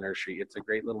check out the nursery. It's a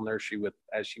great little nursery with,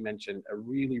 as she mentioned, a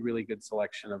really, really good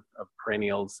selection of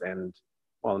perennials and,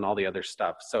 well, and all the other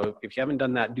stuff. So if you haven't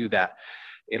done that, do that.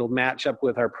 It'll match up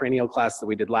with our perennial class that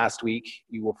we did last week.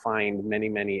 You will find many,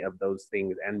 many of those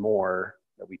things and more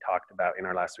that we talked about in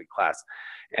our last week class.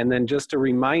 And then just a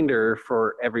reminder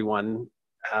for everyone,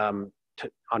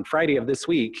 on Friday of this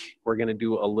week, we're going to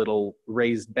do a little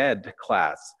raised bed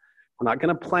class. We're not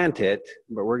going to plant it,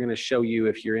 but we're going to show you,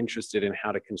 if you're interested, in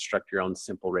how to construct your own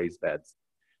simple raised beds.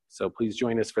 So please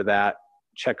join us for that.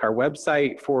 Check our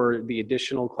website for the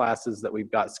additional classes that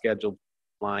we've got scheduled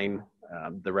online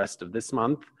the rest of this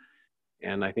month.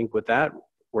 And I think with that,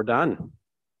 we're done.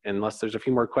 Unless there's a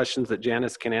few more questions that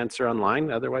Janice can answer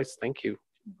online. Otherwise, thank you.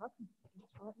 You're welcome.